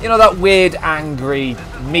 you know that weird angry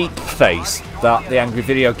meat face that the angry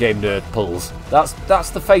video game nerd pulls? That's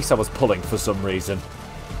the face I was pulling for some reason.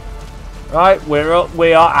 Right, we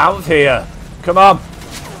are out of here. Come on.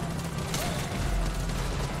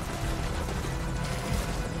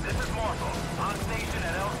 This is Marshall, on station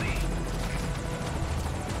at LZ.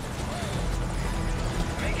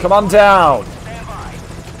 Come on down. Stand by.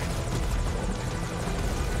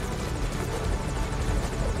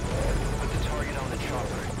 Put the target on the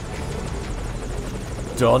chopper.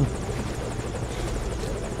 Done.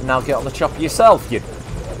 Now get on the chopper yourself, you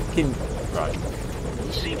fucking... Right.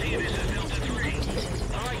 CP, this is Delta 3.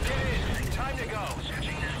 All right, get in. Time to go.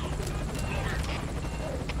 Searching now.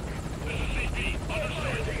 This is CP.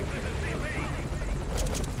 Understood. This is CP.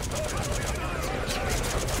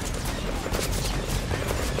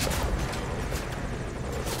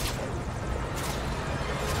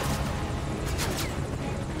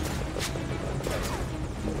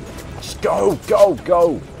 Just go, go,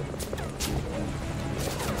 go.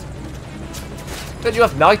 Did you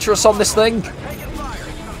have nitrous on this thing?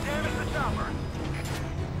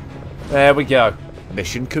 There we go.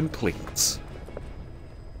 Mission complete.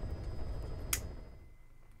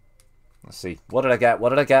 Let's see. What did I get? What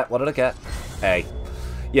did I get? What did I get? A.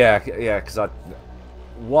 Yeah, because I...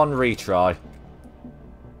 One retry.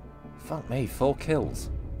 Fuck me, 4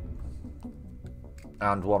 kills.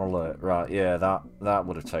 And 1 alert. Right, yeah, that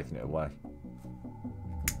would have taken it away.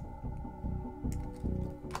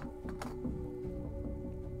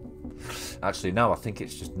 Actually, no, I think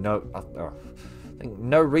it's just no... I think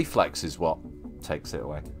no reflex is what takes it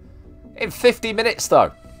away. In 50 minutes,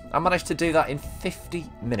 though. I managed to do that in 50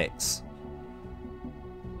 minutes.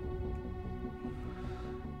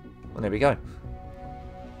 Well, there we go.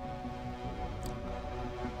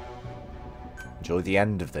 Enjoy the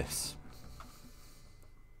end of this.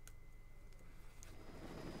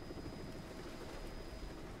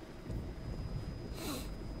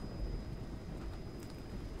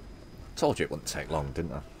 Told you it wouldn't take long,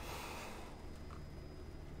 didn't I?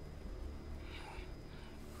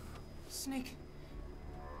 Snake.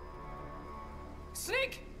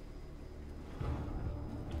 Snake!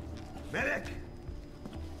 Medic!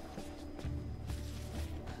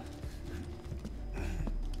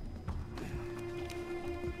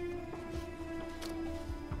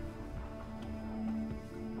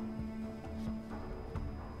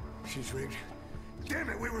 She's rigged.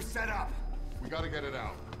 Damn it, we were set up! We gotta get it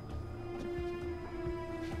out.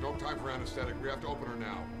 No time for anesthetic. We have to open her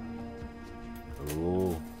now.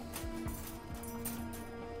 Ooh.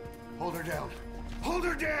 Hold her down. Hold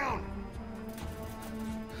her down!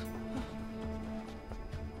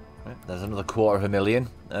 Right, there's another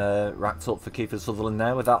 $250,000 racked up for Kiefer Sutherland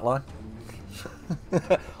now with that line.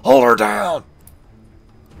 Hold her down!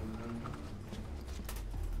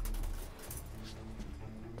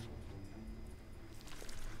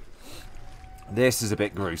 This is a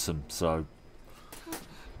bit gruesome, so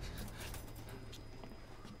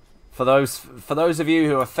for those of you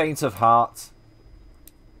who are faint of heart,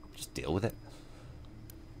 just deal with it.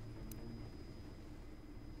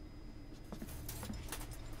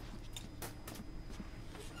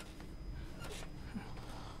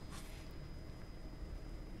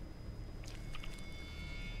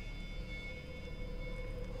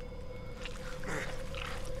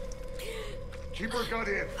 Keep her gut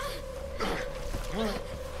in.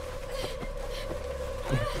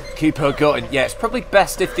 Keep her gut in. Yeah, it's probably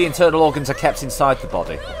best if the internal organs are kept inside the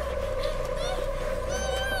body.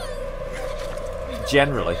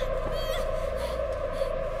 Generally.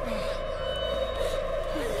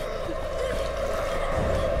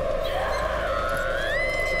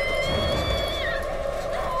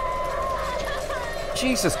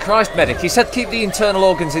 Jesus Christ, medic. He said keep the internal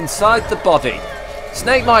organs inside the body.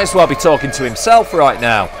 Snake might as well be talking to himself right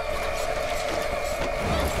now.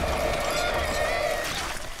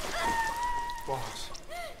 Boss.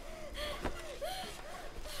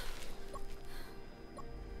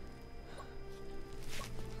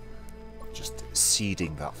 Just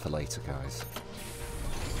seeding that for later, guys.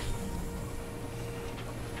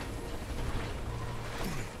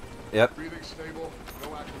 Yep. Breathing stable,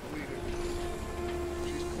 no active bleeding.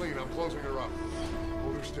 She's clean, I'm closing her up.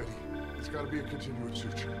 Hold her steady. It's gotta be a continuous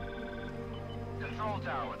suture. Control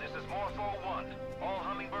tower, this is Morpho 1. All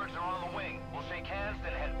hummingbirds are on the wing. We'll shake hands,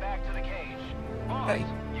 then head back to the cage. Boss, Hey.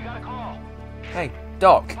 you got a call. Hey,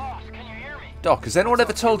 Doc. Boss, can you hear me? Doc, has anyone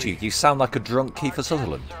ever told you you sound like a drunk Kiefer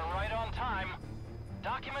Sutherland? Sir, right on time.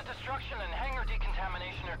 Document destruction and hangar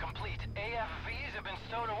decontamination are complete. AFVs have been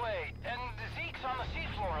stowed away, and Zeke's on the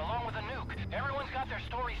seafloor along with a nuke. Everyone's got their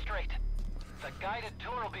story straight. The guided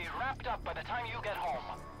tour will be wrapped up by the time you get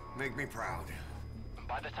home. Make me proud.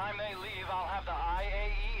 By the time they leave, I'll have the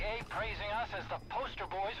IAEA praising us as the poster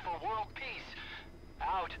boys for world peace.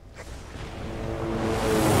 Out.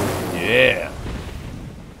 Yeah.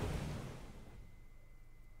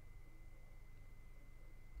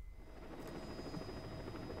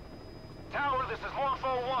 Tower, this is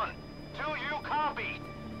Morpho 1. Do you copy?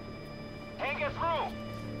 Can't get through.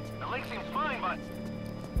 The link seems fine, but...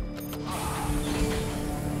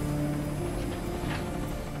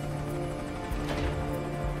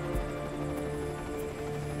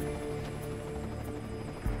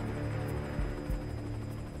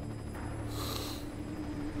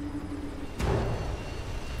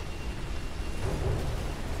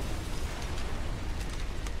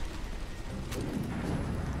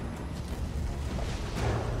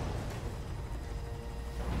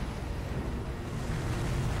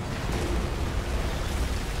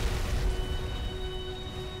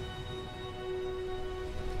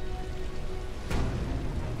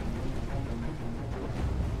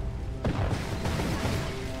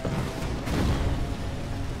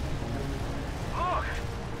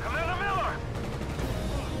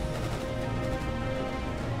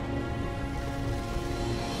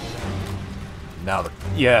 Now,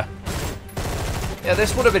 yeah. Yeah,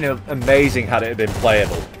 this would have been amazing had it had been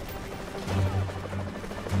playable.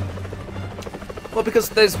 Well, because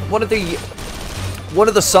there's one of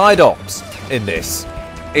the side ops in this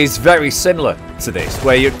is very similar to this,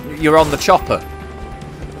 where you're on the chopper,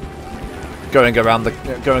 going around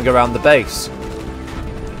the base.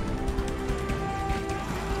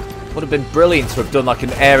 Would have been brilliant to have done like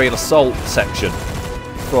an aerial assault section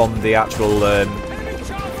from the actual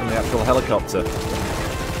helicopter.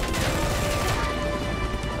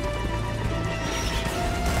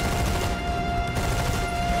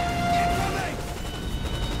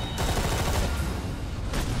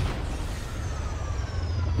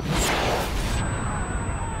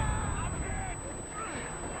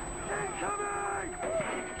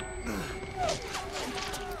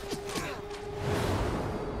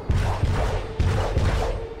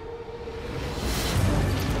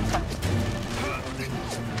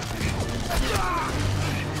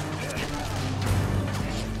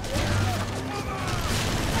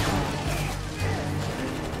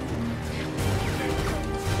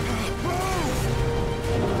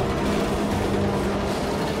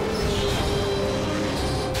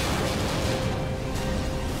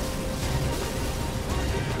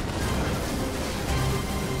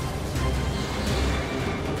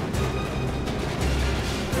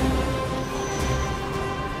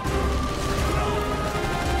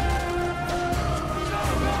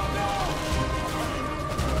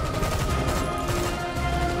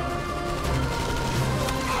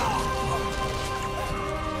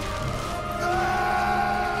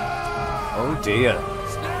 dear.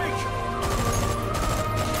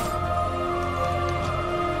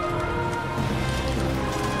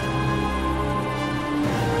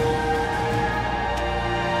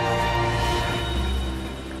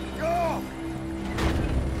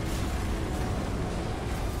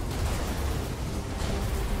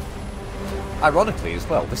 Ironically as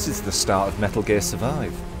well, this is the start of Metal Gear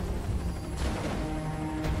Survive.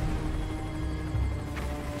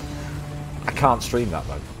 I can't stream that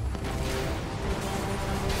though.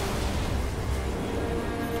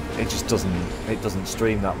 It just doesn't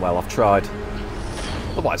stream that well. I've tried.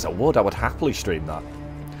 Otherwise I would happily stream that.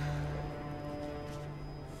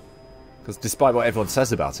 Because despite what everyone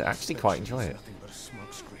says about it, I actually quite enjoy it. Nothing but a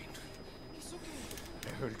smoke screen. I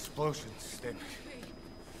heard explosions, then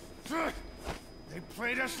they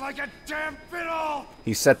played us like a damn fiddle!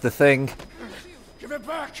 He said the thing. Give it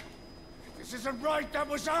back! This isn't right, that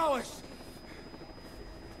was ours!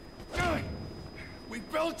 We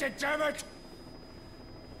built it, damn it!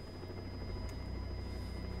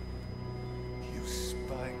 You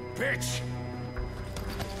spying bitch!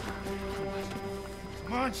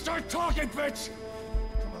 Come on, start talking, bitch!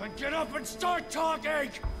 Come on, get up and start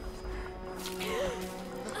talking!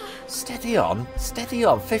 Steady on, steady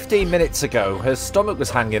on. 15 minutes ago, her stomach was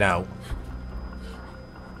hanging out.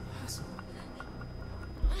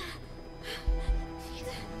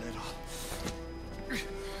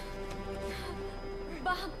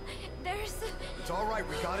 Bob, there's... It's all right,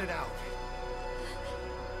 we got it out.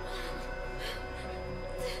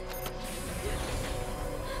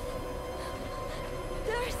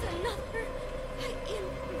 There's another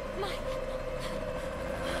in my...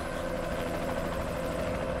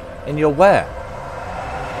 In your where?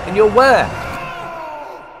 In your where?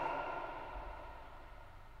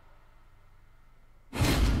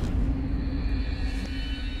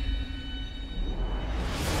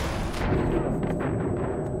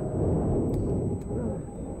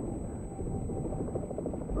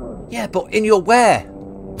 Yeah, but in your where?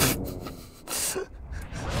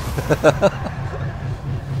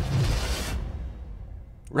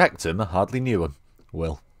 Rectum, I hardly knew him.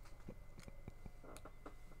 Will.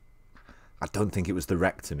 I don't think it was the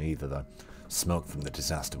rectum either, though. Smoke from the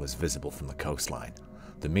disaster was visible from the coastline.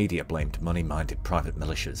 The media blamed money-minded private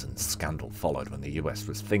militias, and scandal followed when the US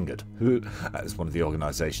was fingered as one of the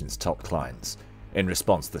organisation's top clients. In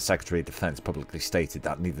response, the Secretary of Defence publicly stated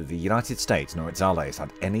that neither the United States nor its allies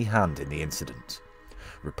had any hand in the incident.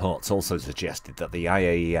 Reports also suggested that the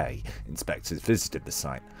IAEA inspectors visited the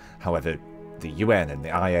site. However, the UN and the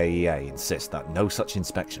IAEA insist that no such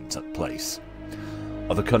inspection took place.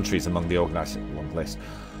 Other countries among the organisation long list.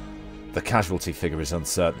 The casualty figure is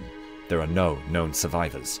uncertain. There are no known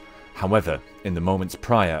survivors. However, in the moments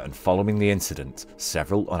prior and following the incident,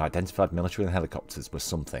 several unidentified military helicopters were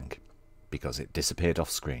something, because it disappeared off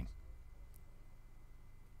screen.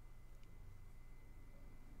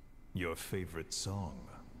 Your favorite song?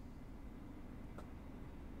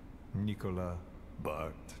 Nicola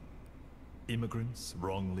Bart. Immigrants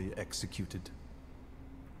wrongly executed.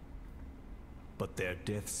 But their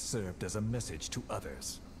deaths served as a message to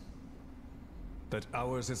others. That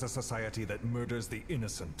ours is a society that murders the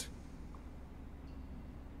innocent.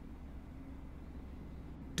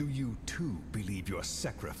 Do you too believe your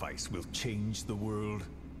sacrifice will change the world?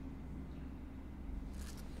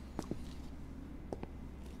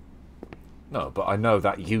 No, but I know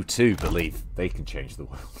that you too believe they can change the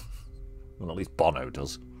world. Well, at least Bono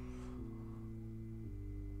does.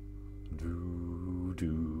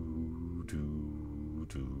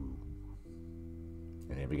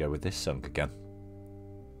 And here we go with this song again.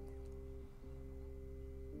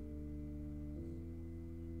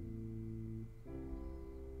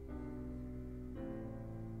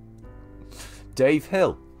 Dave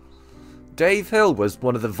Hill. Dave Hill was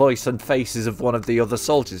one of the voice and faces of one of the other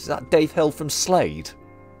soldiers. Is that Dave Hill from Slade?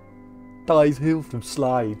 Dave Hill from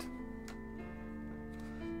Slade.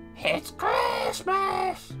 It's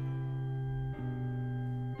Christmas!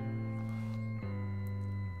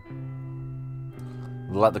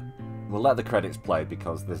 We'll let the credits play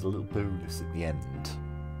because there's a little bonus at the end.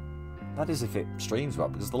 That is if it streams well,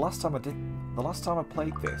 because the last time I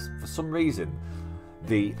played this, for some reason,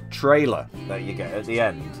 the trailer that you get at the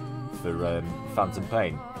end for Phantom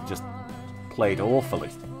Pain just played awfully.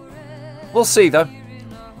 We'll see though.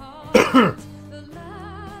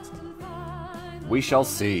 We shall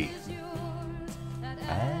see.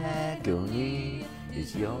 Agony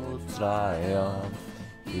is your triumph.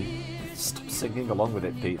 Stop singing along with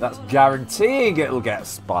it, Pete. That's guaranteeing it'll get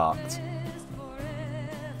sparked.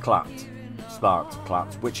 Clapped. Sparked.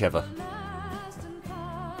 Clapped. Whichever.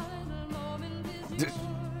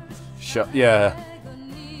 Yeah.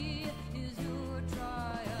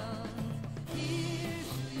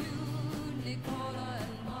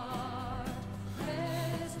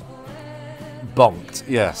 Bonked,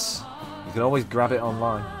 yes. You can always grab it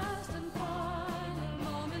online.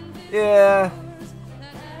 Yeah.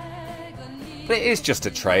 But it is just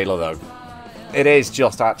a trailer, though. It is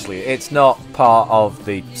just actually. It's not part of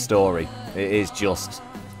the story. It is just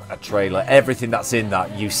a trailer. Everything that's in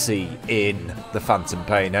that you see in the Phantom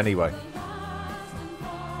Pain anyway.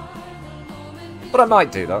 But I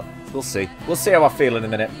might do that. We'll see. We'll see how I feel in a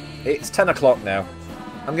minute. It's 10 o'clock now.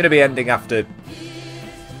 I'm going to be ending after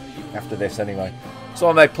this anyway. So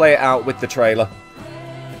I may play it out with the trailer.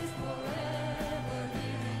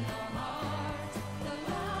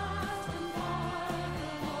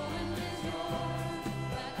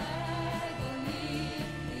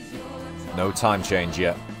 No time change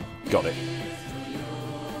yet. Got it.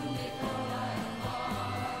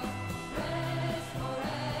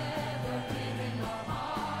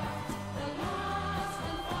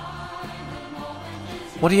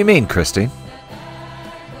 What do you mean, Christine?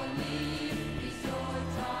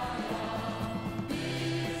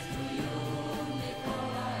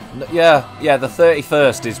 Yeah, the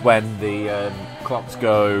 31st is when the clocks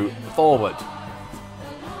go forward.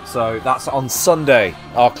 So that's on Sunday,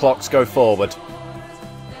 our clocks go forward.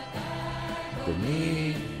 For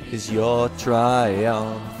me is your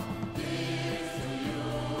triumph.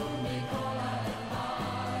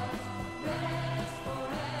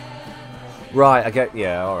 Right, alright,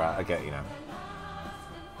 I get you now.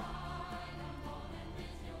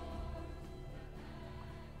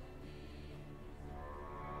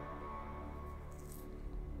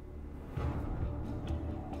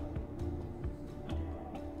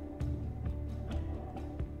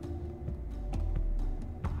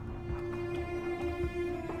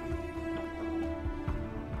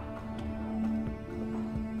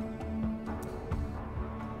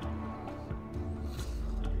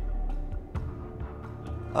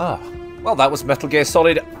 Ah, well, that was Metal Gear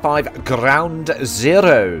Solid 5 Ground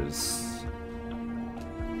Zeroes.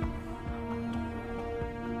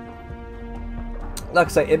 Like I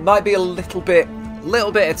say, it might be a little bit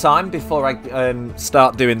of time before I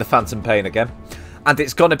start doing the Phantom Pain again, and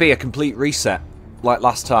it's going to be a complete reset, like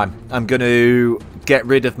last time. I'm going to get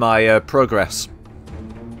rid of my progress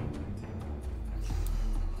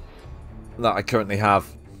that I currently have.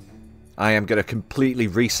 I am going to completely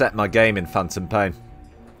reset my game in Phantom Pain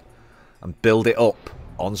and build it up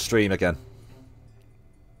on stream again.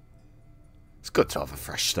 It's good to have a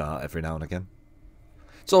fresh start every now and again.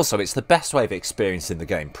 It's the best way of experiencing the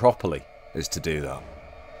game properly is to do that.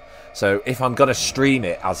 So if I'm going to stream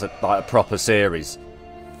it as a proper series,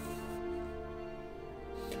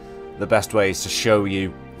 the best way is to show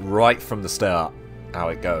you right from the start how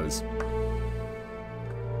it goes.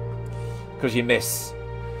 Because you miss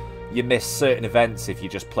certain events if you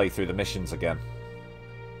just play through the missions again.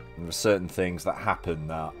 And there's certain things that happen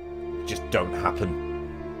that just don't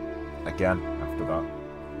happen again after that.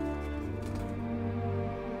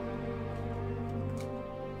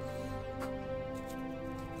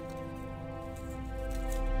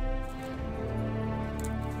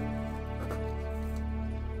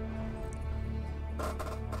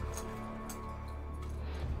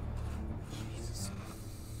 Jesus.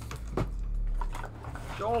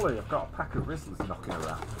 Surely I've got a pack of Rizzlers knocking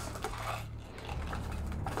around.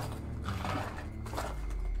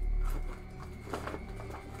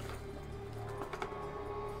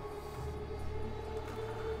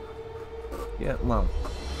 Yeah, well,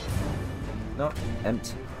 not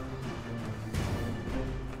empty.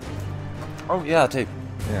 Oh yeah, I do.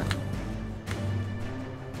 Yeah.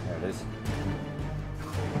 There it is.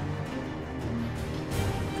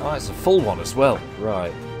 Oh, it's a full one as well.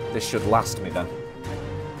 Right. This should last me then.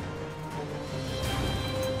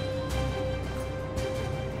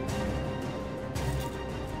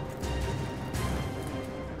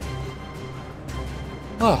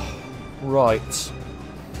 Oh, right.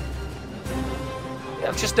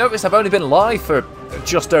 I've just noticed I've only been live for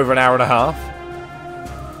just over an hour and a half.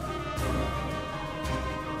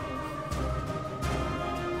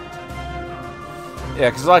 Yeah,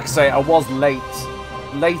 because like I say, I was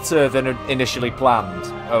later than initially planned,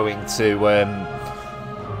 owing to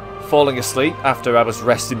falling asleep after I was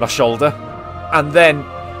resting my shoulder. And then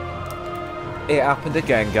it happened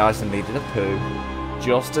again, guys. I needed a poo.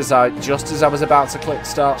 Just as I was about to click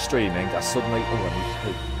start streaming, I suddenly I need to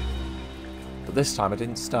poo. But this time I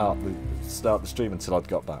didn't start the stream until I'd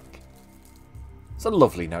got back. It's a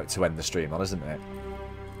lovely note to end the stream on, isn't it?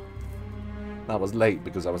 I was late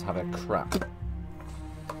because I was having a crap.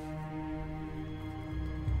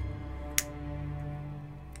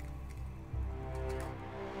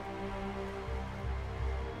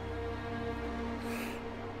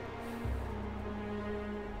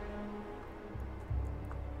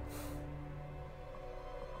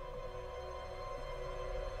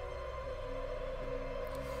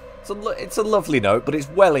 It's a lovely note, but it's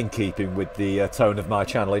well in keeping with the tone of my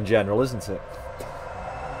channel in general, isn't it?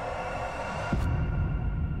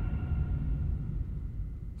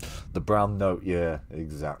 The brown note, yeah,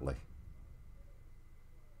 exactly.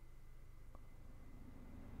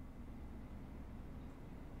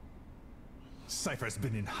 Cipher's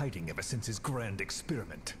been in hiding ever since his grand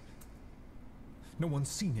experiment. No one's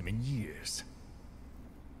seen him in years.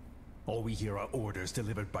 All we hear are orders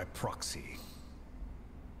delivered by proxy.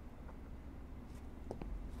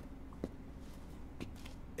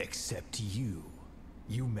 Except you.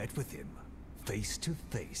 You met with him, face to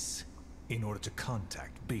face, in order to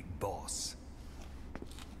contact Big Boss.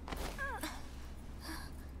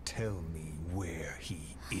 Tell me where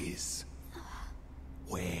he is.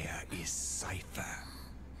 Where is Cipher?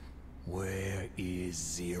 Where is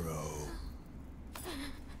Zero?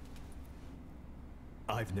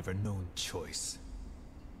 I've never known choice.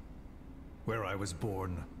 Where I was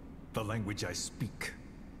born, the language I speak,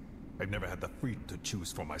 I've never had the freedom to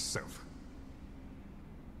choose for myself.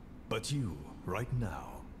 But you, right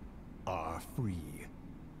now, are free.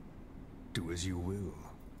 Do as you will.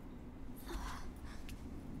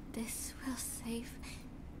 This will save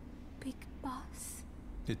Big Boss.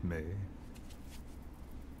 It may.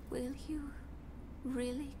 Will you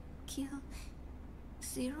really kill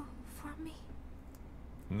Zero for me?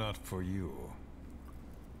 Not for you.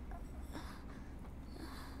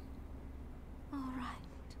 All right.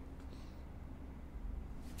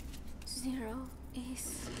 Zero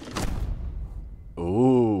is...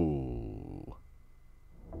 Ooh.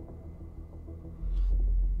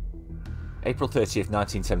 April 30th,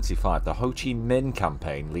 1975. The Ho Chi Minh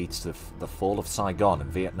campaign leads to the fall of Saigon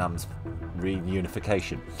and Vietnam's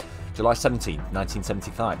reunification. July 17th,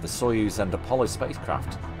 1975. The Soyuz and Apollo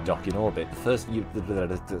spacecraft dock in orbit. The first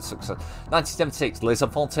success. 1976. Les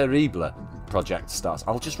Enfants Terribles project starts.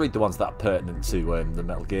 I'll just read the ones that are pertinent to the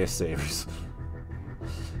Metal Gear series.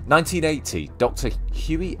 1980. Dr.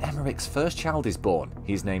 Huey Emmerich's first child is born.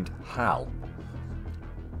 He's named Hal.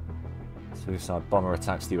 Suicide bomber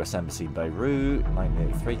attacks the US Embassy in Beirut.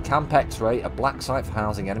 1983. Camp X-Ray, a black site for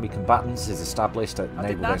housing enemy combatants, is established at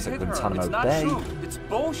Naval Base at Guantanamo Bay. True. It's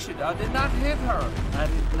bullshit. I did not hit her. I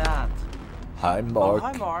did not. Hi, Mark. Oh,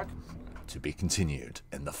 hi, Mark. To be continued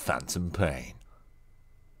in the Phantom Pain.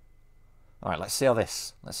 Alright, let's see how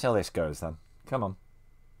this goes then. Come on.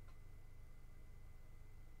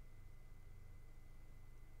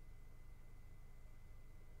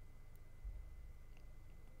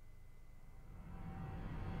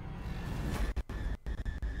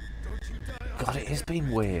 God, it has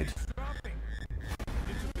been weird.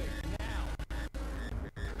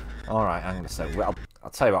 Alright, I'm going to say... Well,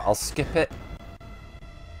 I'll tell you what, I'll skip it.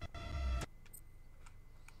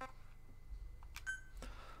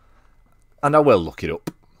 And I will look it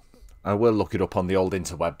up. I will look it up on the old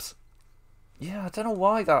interwebs. Yeah, I don't know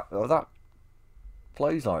why that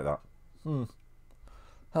plays like that. Oh,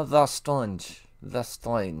 that's strange. That's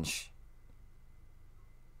strange.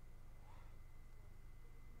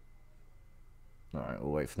 Alright,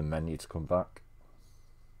 we'll wait for the menu to come back.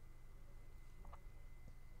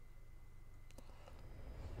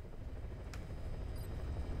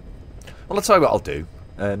 Well, I'll tell you what I'll do.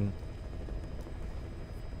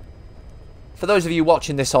 For those of you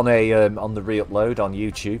watching this on the re-upload on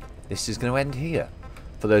YouTube, this is going to end here.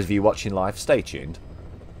 For those of you watching live, stay tuned.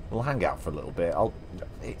 We'll hang out for a little bit.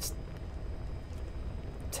 It's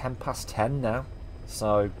 10 past 10 now,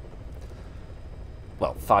 so...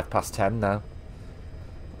 Well, 5 past 10 now.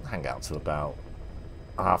 Hang out till about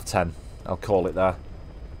 10:30. I'll call it there.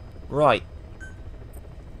 Right.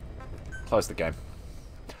 Close the game.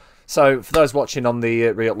 So, for those watching on the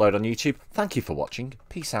re-upload on YouTube, thank you for watching.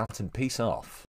 Peace out and peace off.